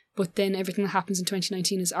blue. But then everything that happens in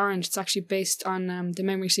 2019 is orange. It's actually based on the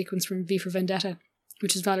memory sequence from V for Vendetta,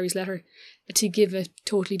 which is Valerie's letter, to give a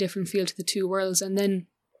totally different feel to the two worlds. And then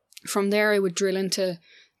from there, I would drill into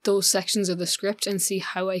those sections of the script and see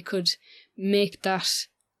how I could make that,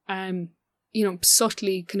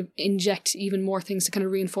 subtly kind of inject even more things to kind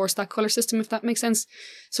of reinforce that colour system, if that makes sense.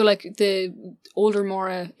 So like the older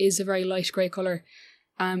Maura is a very light grey colour.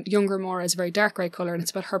 Younger Maura is a very dark grey colour, and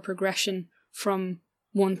it's about her progression from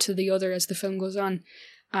one to the other as the film goes on.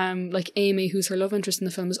 Like Amy, who's her love interest in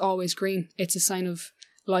the film, is always green. It's a sign of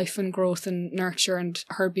life and growth and nurture, and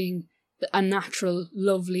her being a natural,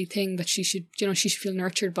 lovely thing that she should feel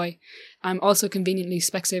nurtured by. Also conveniently,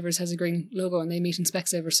 Specsavers has a green logo, and they meet in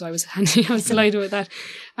Specsavers, so I was delighted with that.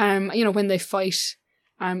 When they fight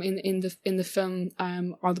in the film,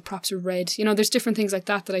 all the props are red. There's different things like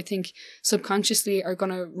that I think subconsciously are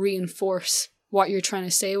going to reinforce what you're trying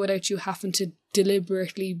to say without you having to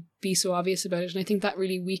deliberately be so obvious about it. And I think that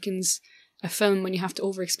really weakens a film when you have to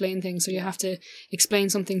over-explain things, so you have to explain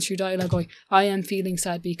something through dialogue, going, I am feeling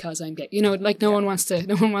sad because I'm gay. You know, like no one wants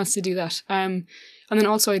to do that. And then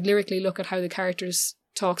also I'd lyrically look at how the characters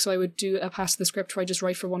talk. So I would do a pass of the script where I just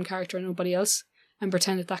write for one character and nobody else, and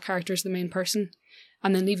pretend that that character is the main person,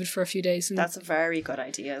 and then leave it for a few days. And that's a very good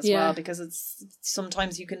idea as well, because it's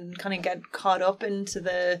sometimes you can kind of get caught up into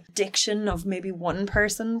the diction of maybe one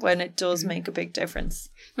person when it does make a big difference.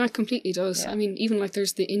 No, it completely does. Yeah. I mean, even like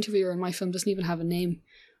there's the interviewer in my film doesn't even have a name,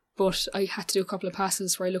 but I had to do a couple of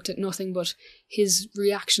passes where I looked at nothing but his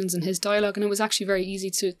reactions and his dialogue, and it was actually very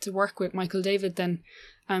easy to work with Michael David then,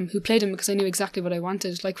 who played him, because I knew exactly what I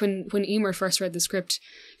wanted. Like when Emer first read the script,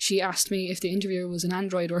 she asked me if the interviewer was an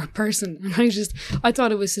android or a person, and I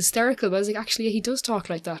thought it was hysterical, but I was like, actually, yeah, he does talk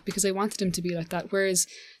like that, because I wanted him to be like that. Whereas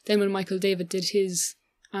then when Michael David did his,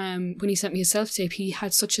 when he sent me his self-tape, he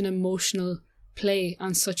had such an emotional play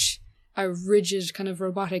and such a rigid kind of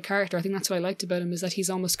robotic character. I think that's what I liked about him, is that he's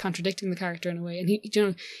almost contradicting the character in a way,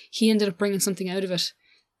 and he ended up bringing something out of it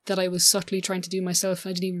that I was subtly trying to do myself,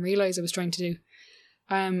 and I didn't even realise I was trying to do.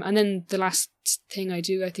 And then the last thing I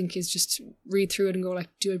do, I think, is just read through it and go like,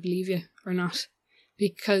 do I believe you or not?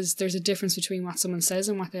 Because there's a difference between what someone says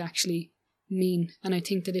and what they actually mean. And I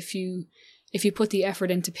think that if you put the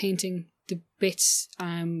effort into painting the bits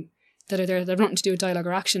that are there that have nothing to do with dialogue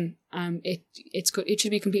or action, it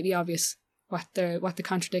should be completely obvious what the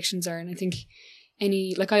contradictions are. And I think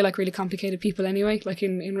I like really complicated people anyway, like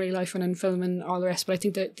in real life and in film and all the rest, but I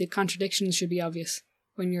think that the contradictions should be obvious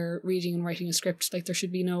when you're reading and writing a script. Like there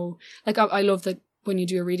should be no, like I love that when you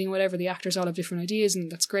do a reading or whatever, the actors all have different ideas,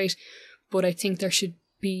 and that's great, but I think there should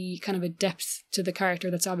be kind of a depth to the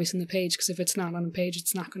character that's obvious on the page, because if it's not on the page,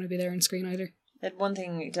 it's not going to be there on screen either. And one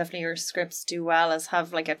thing definitely your scripts do well is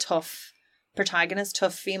have like a tough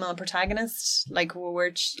female protagonist, like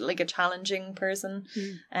like a challenging person,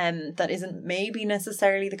 that isn't maybe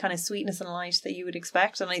necessarily the kind of sweetness and light that you would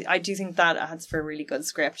expect. And I do think that adds for a really good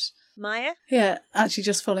script. Maya? Yeah, actually,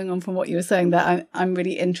 just following on from what you were saying, that I'm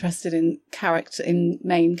really interested in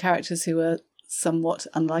main characters who are somewhat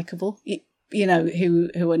unlikable. You know,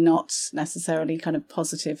 who are not necessarily kind of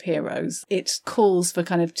positive heroes. It calls for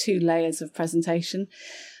kind of 2 layers of presentation.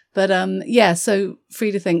 But so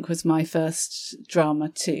Free to Think was my first drama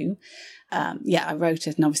too. I wrote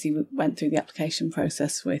it, and obviously we went through the application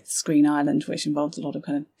process with Screen Island, which involved a lot of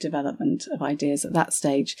kind of development of ideas at that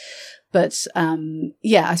stage. But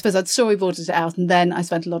I suppose I'd storyboarded it out, and then I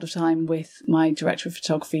spent a lot of time with my director of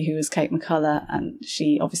photography, who is Kate McCullough, and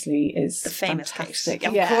she obviously is the famous fantastic.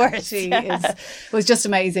 Kate. Of course. She was just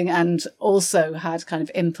amazing, and also had kind of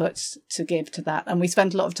input to give to that. And we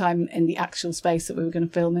spent a lot of time in the actual space that we were going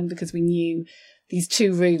to film in, because we knew these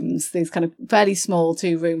 2 rooms, these kind of fairly small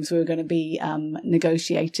 2 rooms we were going to be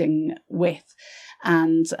negotiating with.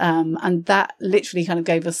 And that literally kind of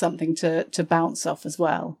gave us something to bounce off as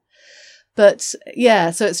well. But so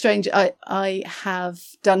it's strange. I have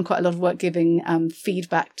done quite a lot of work giving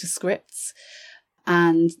feedback to scripts,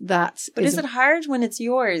 and that. But is it hard when it's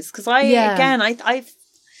yours? Because I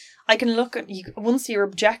can look at you once you're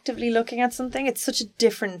objectively looking at something. It's such a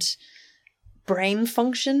different brain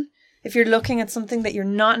function. If you're looking at something that you're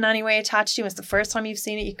not in any way attached to, it's the first time you've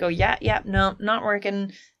seen it, you go, no, not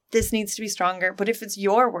working. This needs to be stronger. But if it's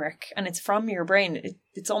your work and it's from your brain,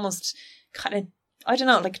 it's almost kind of, I don't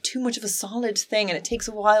know, like too much of a solid thing, and it takes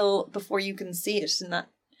a while before you can see it in that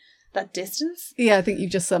distance. Yeah, I think you've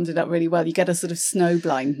just summed it up really well. You get a sort of snow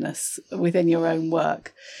blindness within your own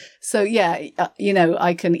work. So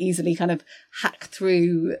I can easily kind of hack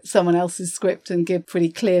through someone else's script and give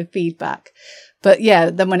pretty clear feedback. But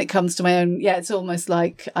then when it comes to my own, it's almost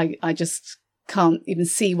like I just can't even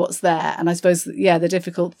see what's there. And I suppose, the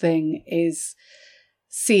difficult thing is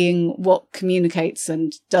seeing what communicates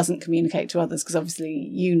and doesn't communicate to others, because obviously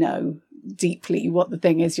you know deeply what the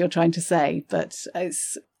thing is you're trying to say, but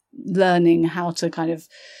it's learning how to cut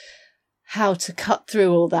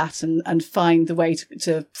through all that and find the way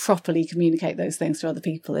to properly communicate those things to other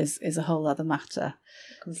people is a whole other matter.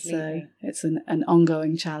 Completely. So it's an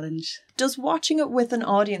ongoing challenge. Does watching it with an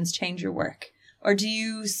audience change your work, or do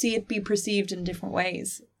you see it be perceived in different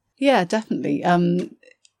ways? Yeah, definitely. I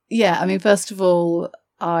mean, first of all,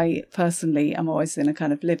 I personally am always in a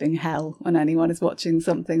kind of living hell when anyone is watching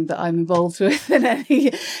something that I'm involved with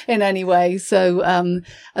in any way. So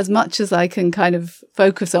as much as I can kind of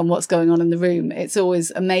focus on what's going on in the room, it's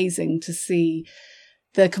always amazing to see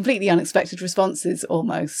the completely unexpected responses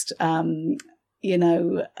almost.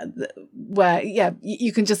 Where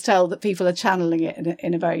you can just tell that people are channeling it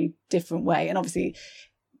in a very different way. And obviously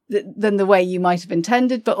than the way you might have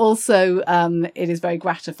intended, but also it is very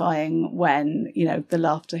gratifying when, you know, the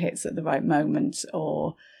laughter hits at the right moment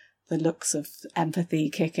or the looks of empathy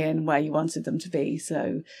kick in where you wanted them to be.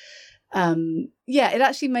 So it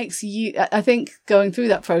actually makes you, I think going through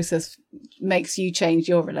that process makes you change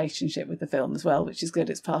your relationship with the film as well, which is good.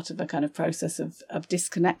 It's part of a kind of process of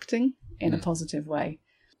disconnecting in a positive way.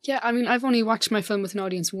 Yeah, I mean, I've only watched my film with an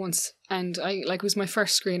audience once, and it was my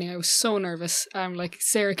first screening. I was so nervous.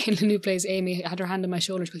 Sarah Kinlan, who plays Amy, had her hand on my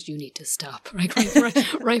shoulder. She goes, "You need to stop!"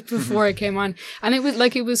 Right before I came on, and it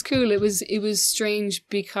was cool. It was strange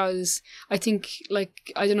because I think,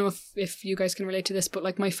 I don't know if you guys can relate to this, but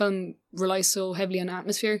like my film relies so heavily on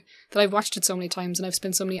atmosphere that I've watched it so many times, and I've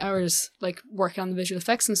spent so many hours working on the visual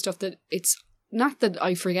effects and stuff that it's not that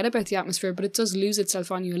I forget about the atmosphere, but it does lose itself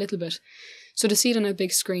on you a little bit. So to see it on a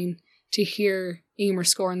big screen, to hear Emer's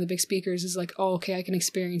score on the big speakers is like, oh, okay, I can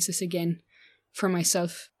experience this again for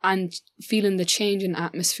myself. And feeling the change in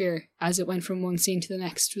atmosphere as it went from one scene to the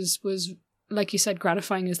next was like you said,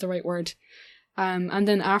 gratifying is the right word. And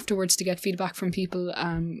then afterwards to get feedback from people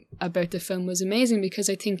about the film was amazing, because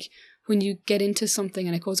I think when you get into something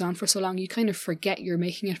and it goes on for so long, you kind of forget you're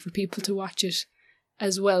making it for people to watch it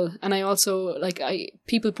as well. And I also,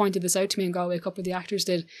 people pointed this out to me in Galway, a couple of the actors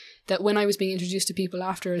did, that when I was being introduced to people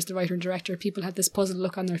after as the writer and director, people had this puzzled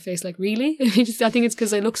look on their face, like, really? I think it's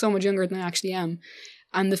because I look so much younger than I actually am.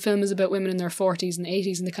 And the film is about women in their 40s and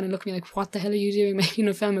 80s, and they kind of look at me like, what the hell are you doing making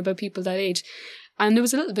a film about people that age? And there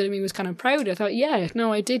was a little bit of me was kind of proud. I thought, yeah,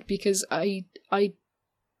 no, I did, because I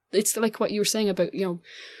it's like what you were saying about, you know,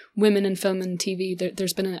 women in film and TV,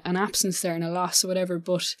 there's been an absence there and a loss or whatever,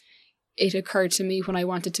 but it occurred to me when I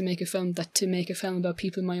wanted to make a film that to make a film about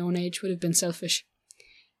people my own age would have been selfish.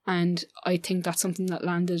 And I think that's something that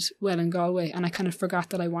landed well in Galway, and I kind of forgot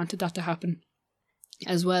that I wanted that to happen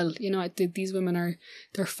as well. You know, these women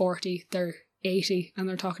they're 40, they're 80, and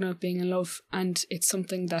they're talking about being in love, and it's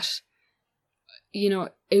something that, you know,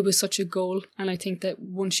 it was such a goal, and I think that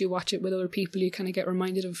once you watch it with other people, you kind of get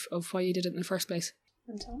reminded of why you did it in the first place.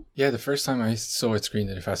 Yeah, the first time I saw it screened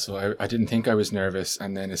at a festival, I didn't think I was nervous,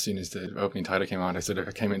 and then as soon as the opening title came on, I sort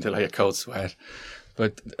of came into like a cold sweat.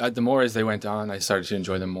 But the more as they went on, I started to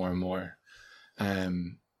enjoy them more and more.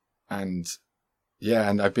 And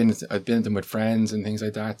I've been at them with friends and things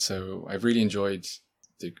like that, so I've really enjoyed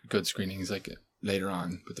the good screenings later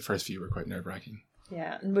on, but the first few were quite nerve-wracking.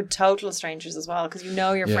 Yeah, and with total strangers as well, because you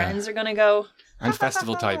know your friends are going to go. And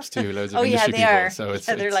festival types too, loads of industry people. Are. So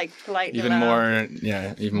they're like polite. Even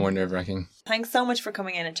more nerve-wracking. Thanks so much for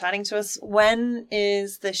coming in and chatting to us. When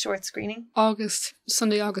is the short screening?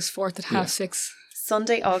 Sunday, August 4th at 6:30.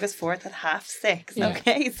 Sunday, August 4th at 6:30. Yeah.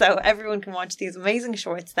 Okay, so everyone can watch these amazing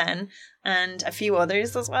shorts then, and a few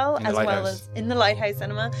others as well, as in the Lighthouse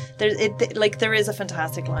Cinema. There is a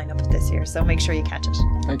fantastic lineup this year, so make sure you catch it.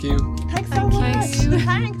 Thank you. Thanks so much.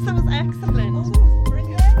 Thanks, that was excellent.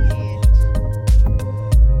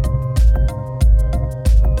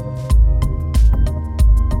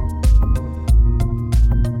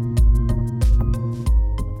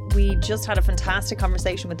 We just had a fantastic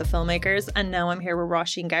conversation with the filmmakers, and now I'm here with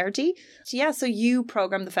Roisin Garrity. Yeah, so you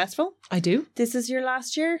program the festival. I do. This is your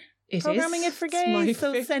last year programming it for Gays,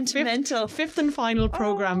 so sentimental. Fifth and final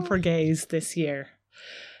program for Gays this year.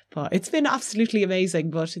 But it's been absolutely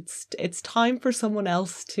amazing, but it's time for someone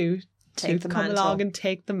else to come along and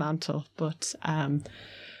take the mantle. But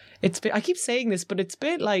it's been, I keep saying this, but it's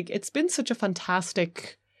been such a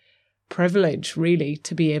fantastic privilege, really,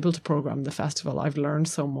 to be able to program the festival. I've learned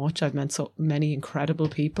so much. I've met so many incredible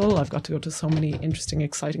people. I've got to go to so many interesting,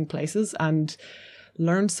 exciting places and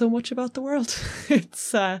learned so much about the world.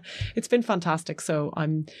 It's been fantastic. So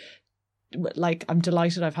I'm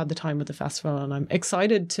delighted I've had the time with the festival, and I'm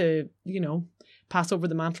excited to, pass over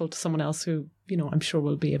the mantle to someone else who, I'm sure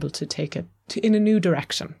will be able to take it in a new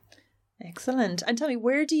direction. Excellent. And tell me,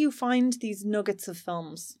 where do you find these nuggets of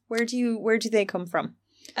films? Where do they come from?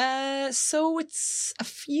 So it's a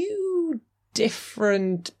few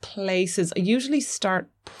different places. We usually start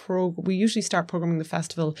programming the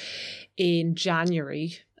festival in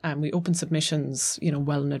January, and we open submissions,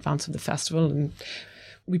 well in advance of the festival, and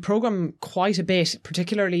we program quite a bit,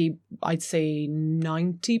 particularly I'd say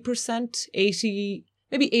 90%, 80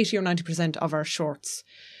 or 90% of our shorts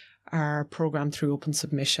are programmed through open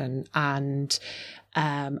submission, and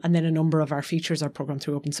then a number of our features are programmed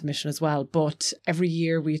through open submission as well. But every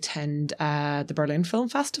year we attend the Berlin Film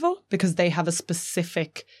Festival, because they have a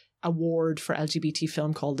specific award for LGBT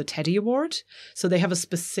film called the Teddy Award. So they have a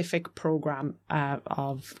specific program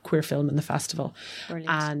of queer film in the festival. Brilliant.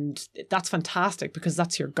 And that's fantastic because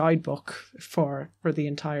that's your guidebook for the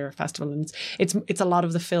entire festival. And it's a lot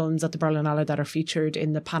of the films at the Berlinale that are featured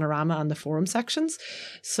in the Panorama and the Forum sections.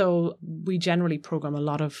 So we generally program a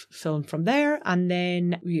lot of film from there. And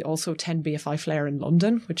then we also attend BFI Flair in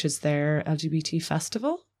London, which is their LGBT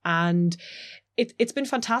festival. And it's been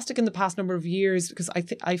fantastic in the past number of years because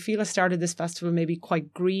I feel I started this festival maybe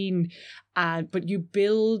quite green, but you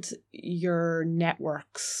build your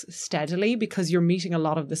networks steadily because you're meeting a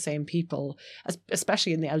lot of the same people,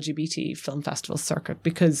 especially in the LGBT film festival circuit,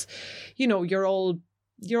 because, you know, you're all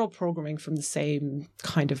programming from the same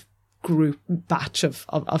kind of group batch of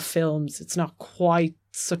films. It's not quite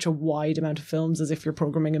such a wide amount of films as if you're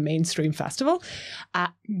programming a mainstream festival.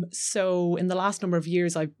 So in the last number of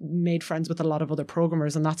years, I've made friends with a lot of other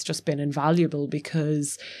programmers, and that's just been invaluable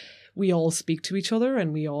because we all speak to each other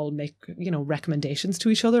and we all make, you know, recommendations to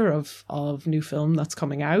each other of new film that's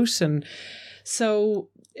coming out. And so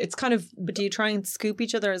it's kind of... But do you try and scoop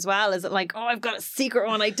each other as well? Is it like, oh, I've got a secret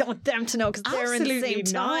one, I don't want them to know because they're in the same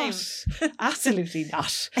time? Absolutely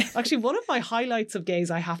not. Actually, one of my highlights of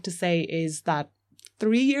Gaze, I have to say, is that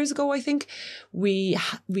 3 years ago, I think, we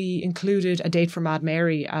included A Date for Mad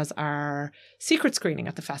Mary as our secret screening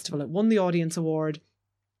at the festival. It won the Audience Award.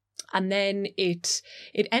 And then it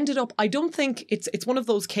ended up, I don't think it's one of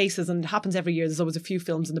those cases, and it happens every year. There's always a few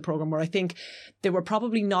films in the program where I think they were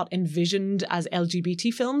probably not envisioned as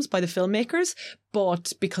LGBT films by the filmmakers,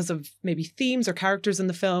 but because of maybe themes or characters in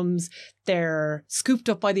the films, they're scooped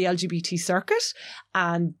up by the LGBT circuit.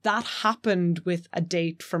 And that happened with A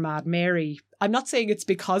Date for Mad Mary. I'm not saying it's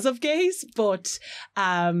because of Gaze, but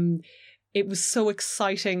it was so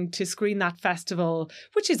exciting to screen that festival,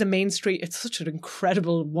 which is a mainstream. It's such an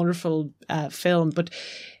incredible, wonderful film, but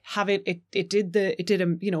it did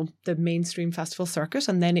the mainstream festival circuit,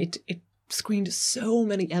 and then it screened so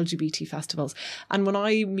many LGBT festivals. And when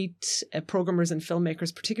I meet programmers and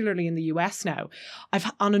filmmakers, particularly in the US now,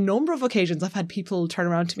 on a number of occasions, I've had people turn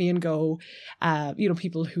around to me and go,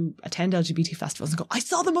 people who attend LGBT festivals and go, I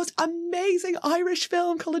saw the most amazing Irish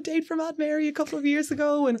film called A Date for Mad Mary a couple of years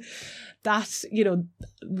ago. And that, you know,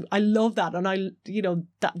 I love that. And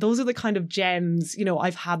those are the kind of gems, you know,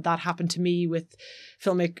 I've had that happen to me with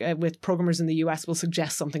with programmers in the US will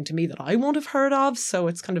suggest something to me that I won't have heard of. So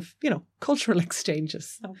it's kind of, you know, cultural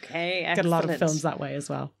exchanges. Okay, excellent. Get a lot of films that way as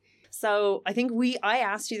well. So I think I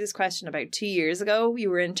asked you this question about 2 years ago. You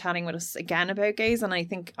were in chatting with us again about Gaze, and I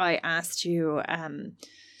think I asked you,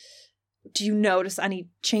 do you notice any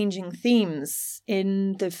changing themes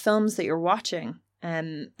in the films that you're watching?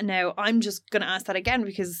 Now I'm just going to ask that again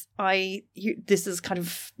because this is kind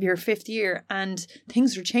of your 5th year and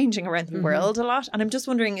things are changing around the world a lot. And I'm just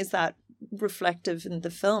wondering, is that reflective in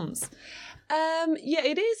the films? Yeah,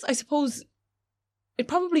 it is. I suppose it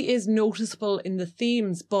probably is noticeable in the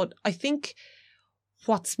themes, but I think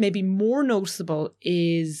what's maybe more noticeable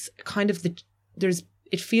is kind of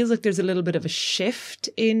it feels like there's a little bit of a shift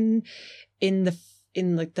in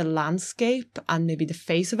the landscape and maybe the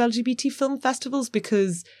face of LGBT film festivals,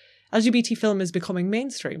 because LGBT film is becoming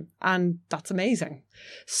mainstream, and that's amazing.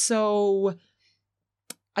 So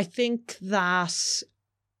I think that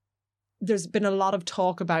there's been a lot of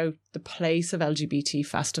talk about the place of LGBT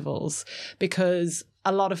festivals, because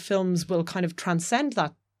a lot of films will kind of transcend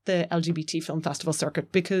the LGBT film festival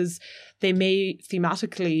circuit, because they may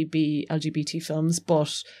thematically be LGBT films,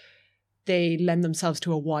 but they lend themselves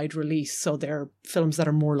to a wide release. So they're films that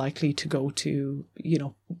are more likely to go to, you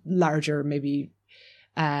know, larger, maybe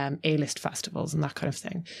A-list festivals and that kind of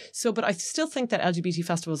thing. So, but I still think that LGBT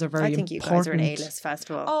festivals are very important. I think you guys are an A-list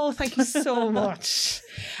festival. Oh, thank you so much.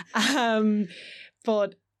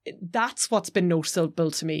 But that's what's been noticeable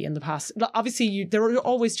to me in the past. Obviously, there are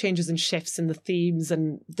always changes and shifts in the themes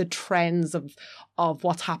and the trends of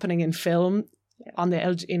what's happening in film.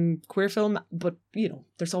 In queer film, but you know,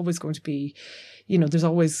 there's always going to be, you know, there's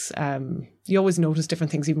always you always notice different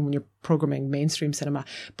things even when you're programming mainstream cinema.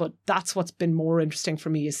 But that's what's been more interesting for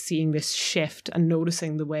me, is seeing this shift and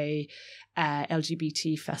noticing the way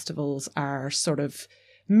LGBT festivals are sort of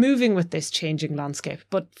moving with this changing landscape.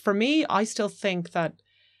 But for me, I still think that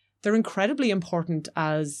they're incredibly important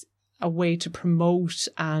as a way to promote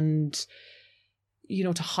and, you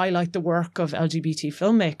know, to highlight the work of LGBT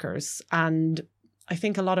filmmakers. And I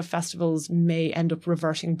think a lot of festivals may end up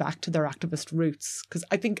reverting back to their activist roots, because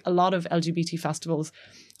I think a lot of LGBT festivals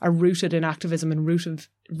are rooted in activism and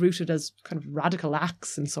rooted as kind of radical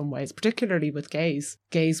acts in some ways, particularly with Gaze.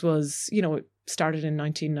 Gaze was, you know, started in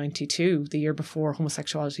 1992, the year before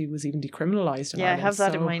homosexuality was even decriminalised in Ireland. I have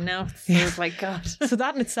that in my notes. So I was like, God. So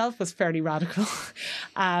that in itself was fairly radical.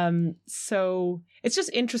 So it's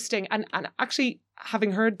just interesting. And actually,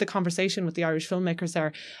 having heard the conversation with the Irish filmmakers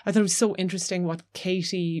there, I thought it was so interesting what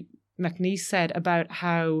Katie McNeice said about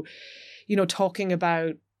how, talking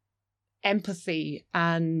about empathy.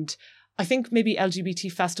 And I think maybe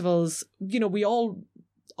LGBT festivals, we all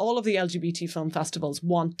of the LGBT film festivals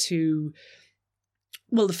want to,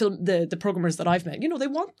 well, the programmers that I've met, they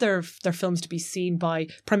want their films to be seen by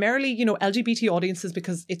primarily, LGBT audiences,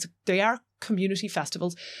 because they are community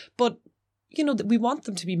festivals, but we want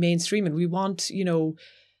them to be mainstream, and we want,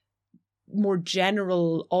 more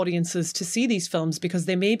general audiences to see these films, because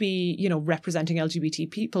they may be, representing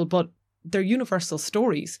LGBT people, but they're universal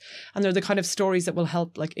stories, and they're the kind of stories that will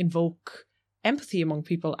help invoke empathy among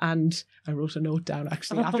people. And I wrote a note down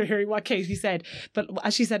actually after hearing what Katie said, but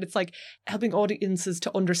as she said, it's like helping audiences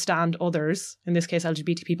to understand others, in this case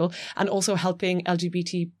LGBT people, and also helping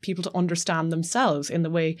LGBT people to understand themselves in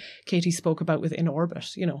the way Katie spoke about with In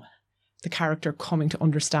Orbit, the character coming to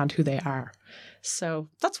understand who they are. So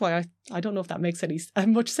that's why I don't know if that makes any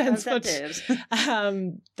much sense, but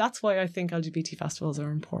that's why I think LGBT festivals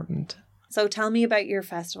are important. So tell me about your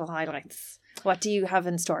festival highlights. What do you have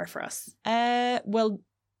in store for us? Well,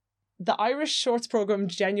 the Irish Shorts programme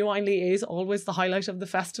genuinely is always the highlight of the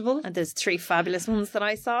festival. And there's 3 fabulous ones that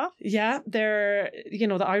I saw. Yeah, the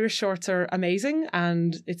Irish Shorts are amazing,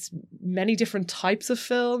 and it's many different types of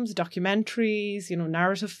films, documentaries,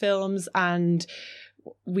 narrative films, and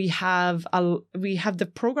we have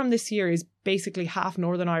the programme this year is basically half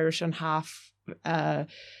Northern Irish and half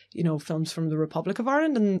films from the Republic of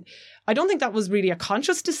Ireland. And I don't think that was really a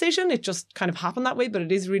conscious decision. It just kind of happened that way, but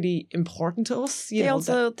it is really important to us.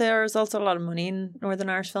 There's also a lot of money in Northern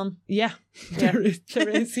Irish film. Yeah. There is.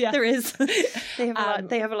 Yeah. There is. They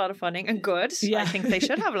have a lot of funding, and good. Yeah. I think they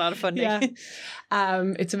should have a lot of funding. Yeah.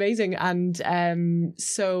 It's amazing. And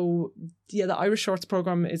so the Irish Shorts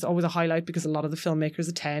programme is always a highlight because a lot of the filmmakers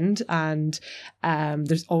attend, and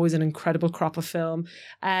there's always an incredible crop of film.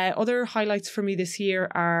 Other highlights for me this year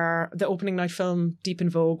are the opening night film Deep in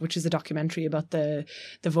Vogue, which is a documentary about the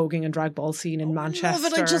voguing and drag ball scene in Manchester.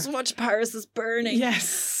 Love it. I just watched Paris is Burning.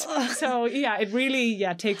 Yes. So it really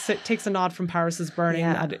takes a nod from Paris is Burning,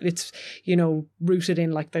 and it's rooted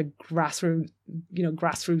in the grassroots,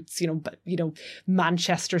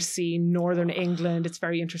 Manchester scene, Northern England. It's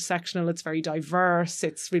very intersectional. It's very diverse.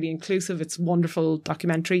 It's really inclusive. It's a wonderful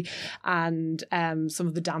documentary, and some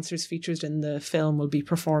of the dancers featured in the film will be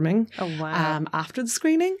performing. Oh wow! After the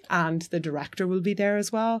screening, and the director will be there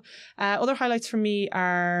as well. Other highlights for me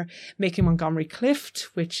are Making Montgomery Clift,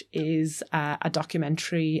 which is a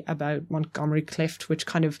documentary about Montgomery Clift, which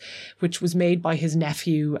was made by his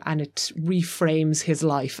nephew, and it reframes his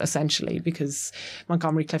life essentially, because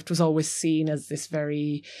Montgomery Clift was always seen as this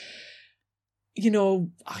very, I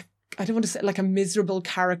don't want to say a miserable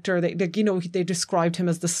character. They described him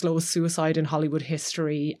as the slowest suicide in Hollywood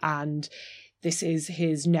history. And this is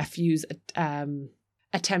his nephew's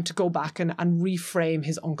attempt to go back and reframe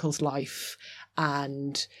his uncle's life.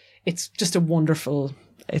 And it's just a wonderful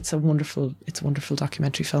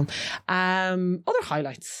documentary film. Other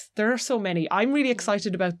highlights. There are so many. I'm really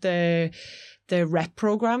excited about the rep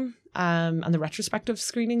program and the retrospective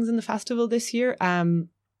screenings in the festival this year.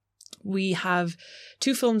 We have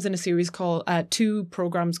 2 films in a series called 2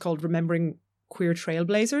 programs called Remembering Queer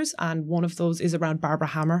Trailblazers, and one of those is around Barbara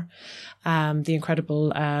Hammer, the incredible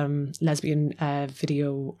lesbian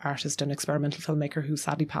video artist and experimental filmmaker who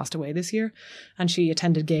sadly passed away this year. And she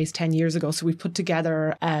attended Gays 10 years ago. So we put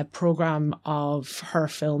together a program of her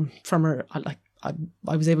film from her.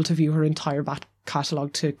 I was able to view her entire back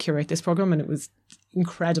catalogue to curate this program, and it was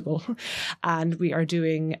incredible. And we are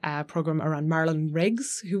doing a program around Marlon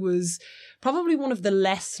Riggs, who was probably one of the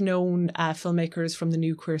less known filmmakers from the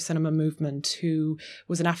new queer cinema movement, who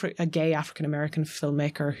was a gay African-American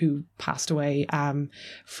filmmaker who passed away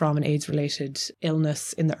from an AIDS-related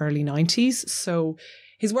illness in the early 90s. So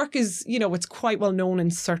his work is, it's quite well known in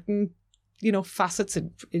certain facets in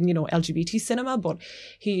LGBT cinema, but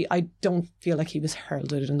I don't feel like he was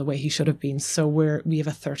heralded in the way he should have been. So we have a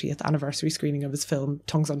 30th anniversary screening of his film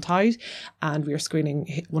Tongues Untied, and we are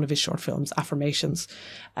screening one of his short films, Affirmations.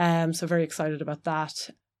 So very excited about that.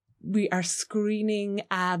 We are screening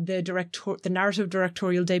the narrative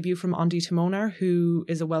directorial debut from Ondi Timoner, who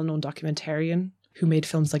is a well-known documentarian who made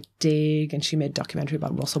films like Dig, and she made a documentary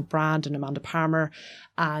about Russell Brand and Amanda Palmer,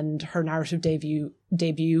 and her narrative debut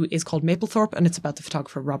debut is called Mapplethorpe, and it's about the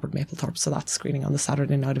photographer Robert Mapplethorpe. So that's screening on the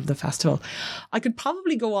Saturday night of the festival. I could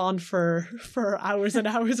probably go on for hours and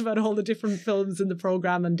hours about all the different films in the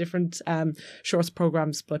programme and different shorts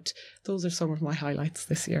programmes, but those are some of my highlights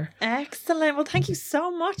this year. Excellent. Well, thank you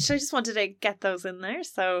so much. I just wanted to get those in there.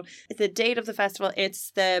 So the date of the festival,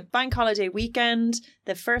 it's the bank holiday weekend,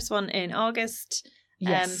 the first one in August.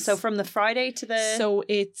 Yes. So from the Friday to the... So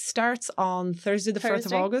it starts on Thursday, the 1st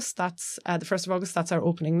of August. That's the 1st of August. That's our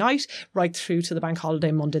opening night, right through to the bank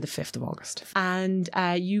holiday, Monday, the 5th of August. And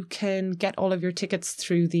you can get all of your tickets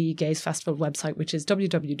through the Gaze Festival website, which is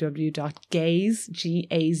www.gaze,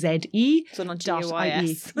 G-A-Z-E. So not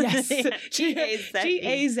G-U-I-S. Yes. G-A-Z-E.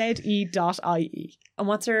 G-A-Z-E.ie. And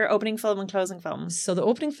what's your opening film and closing film? So the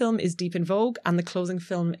opening film is Deep in Vogue, and the closing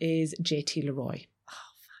film is J.T. Leroy.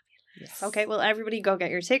 Yes. Okay, well, everybody go get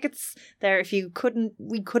your tickets there. We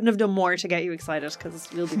couldn't have done more to get you excited because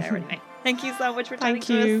we'll be there anyway. Thank you so much for talking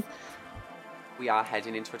to us. We are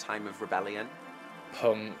heading into a time of rebellion.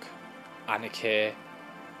 Punk, anarchy,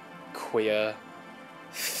 queer,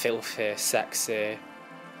 filthy, sexy,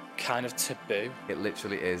 kind of taboo. It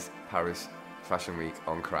literally is Paris Fashion Week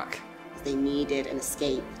on crack. They needed an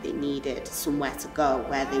escape. They needed somewhere to go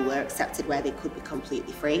where they were accepted, where they could be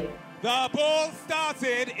completely free. The ball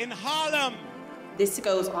started in Harlem. This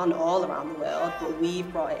goes on all around the world, but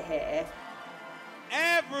we've brought it here.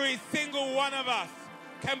 Every single one of us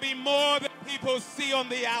can be more than people see on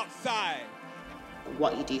the outside.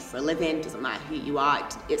 What you do for a living, doesn't matter who you are,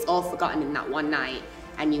 it's all forgotten in that one night,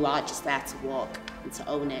 and you are just there to walk and to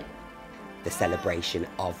own it. The celebration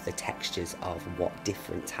of the textures of what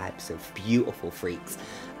different types of beautiful freaks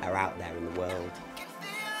are out there in the world.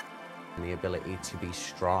 And the ability to be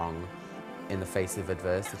strong in the face of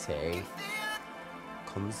adversity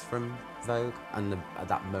comes from Vogue, and at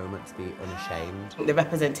that moment to be unashamed. The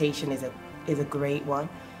representation is a great one.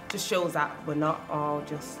 Just shows that we're not all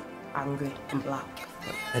just angry and black.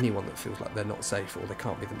 Anyone that feels like they're not safe or they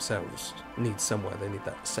can't be themselves needs somewhere. They need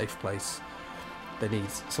that safe place. They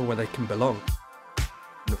need somewhere they can belong.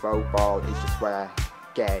 The Vogue Ball is just where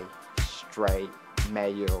gay, straight,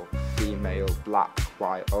 male, female, black,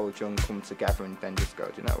 white, old, young come together and then just go,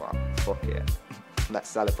 do you know what, fuck it, let's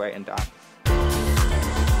celebrate and dance.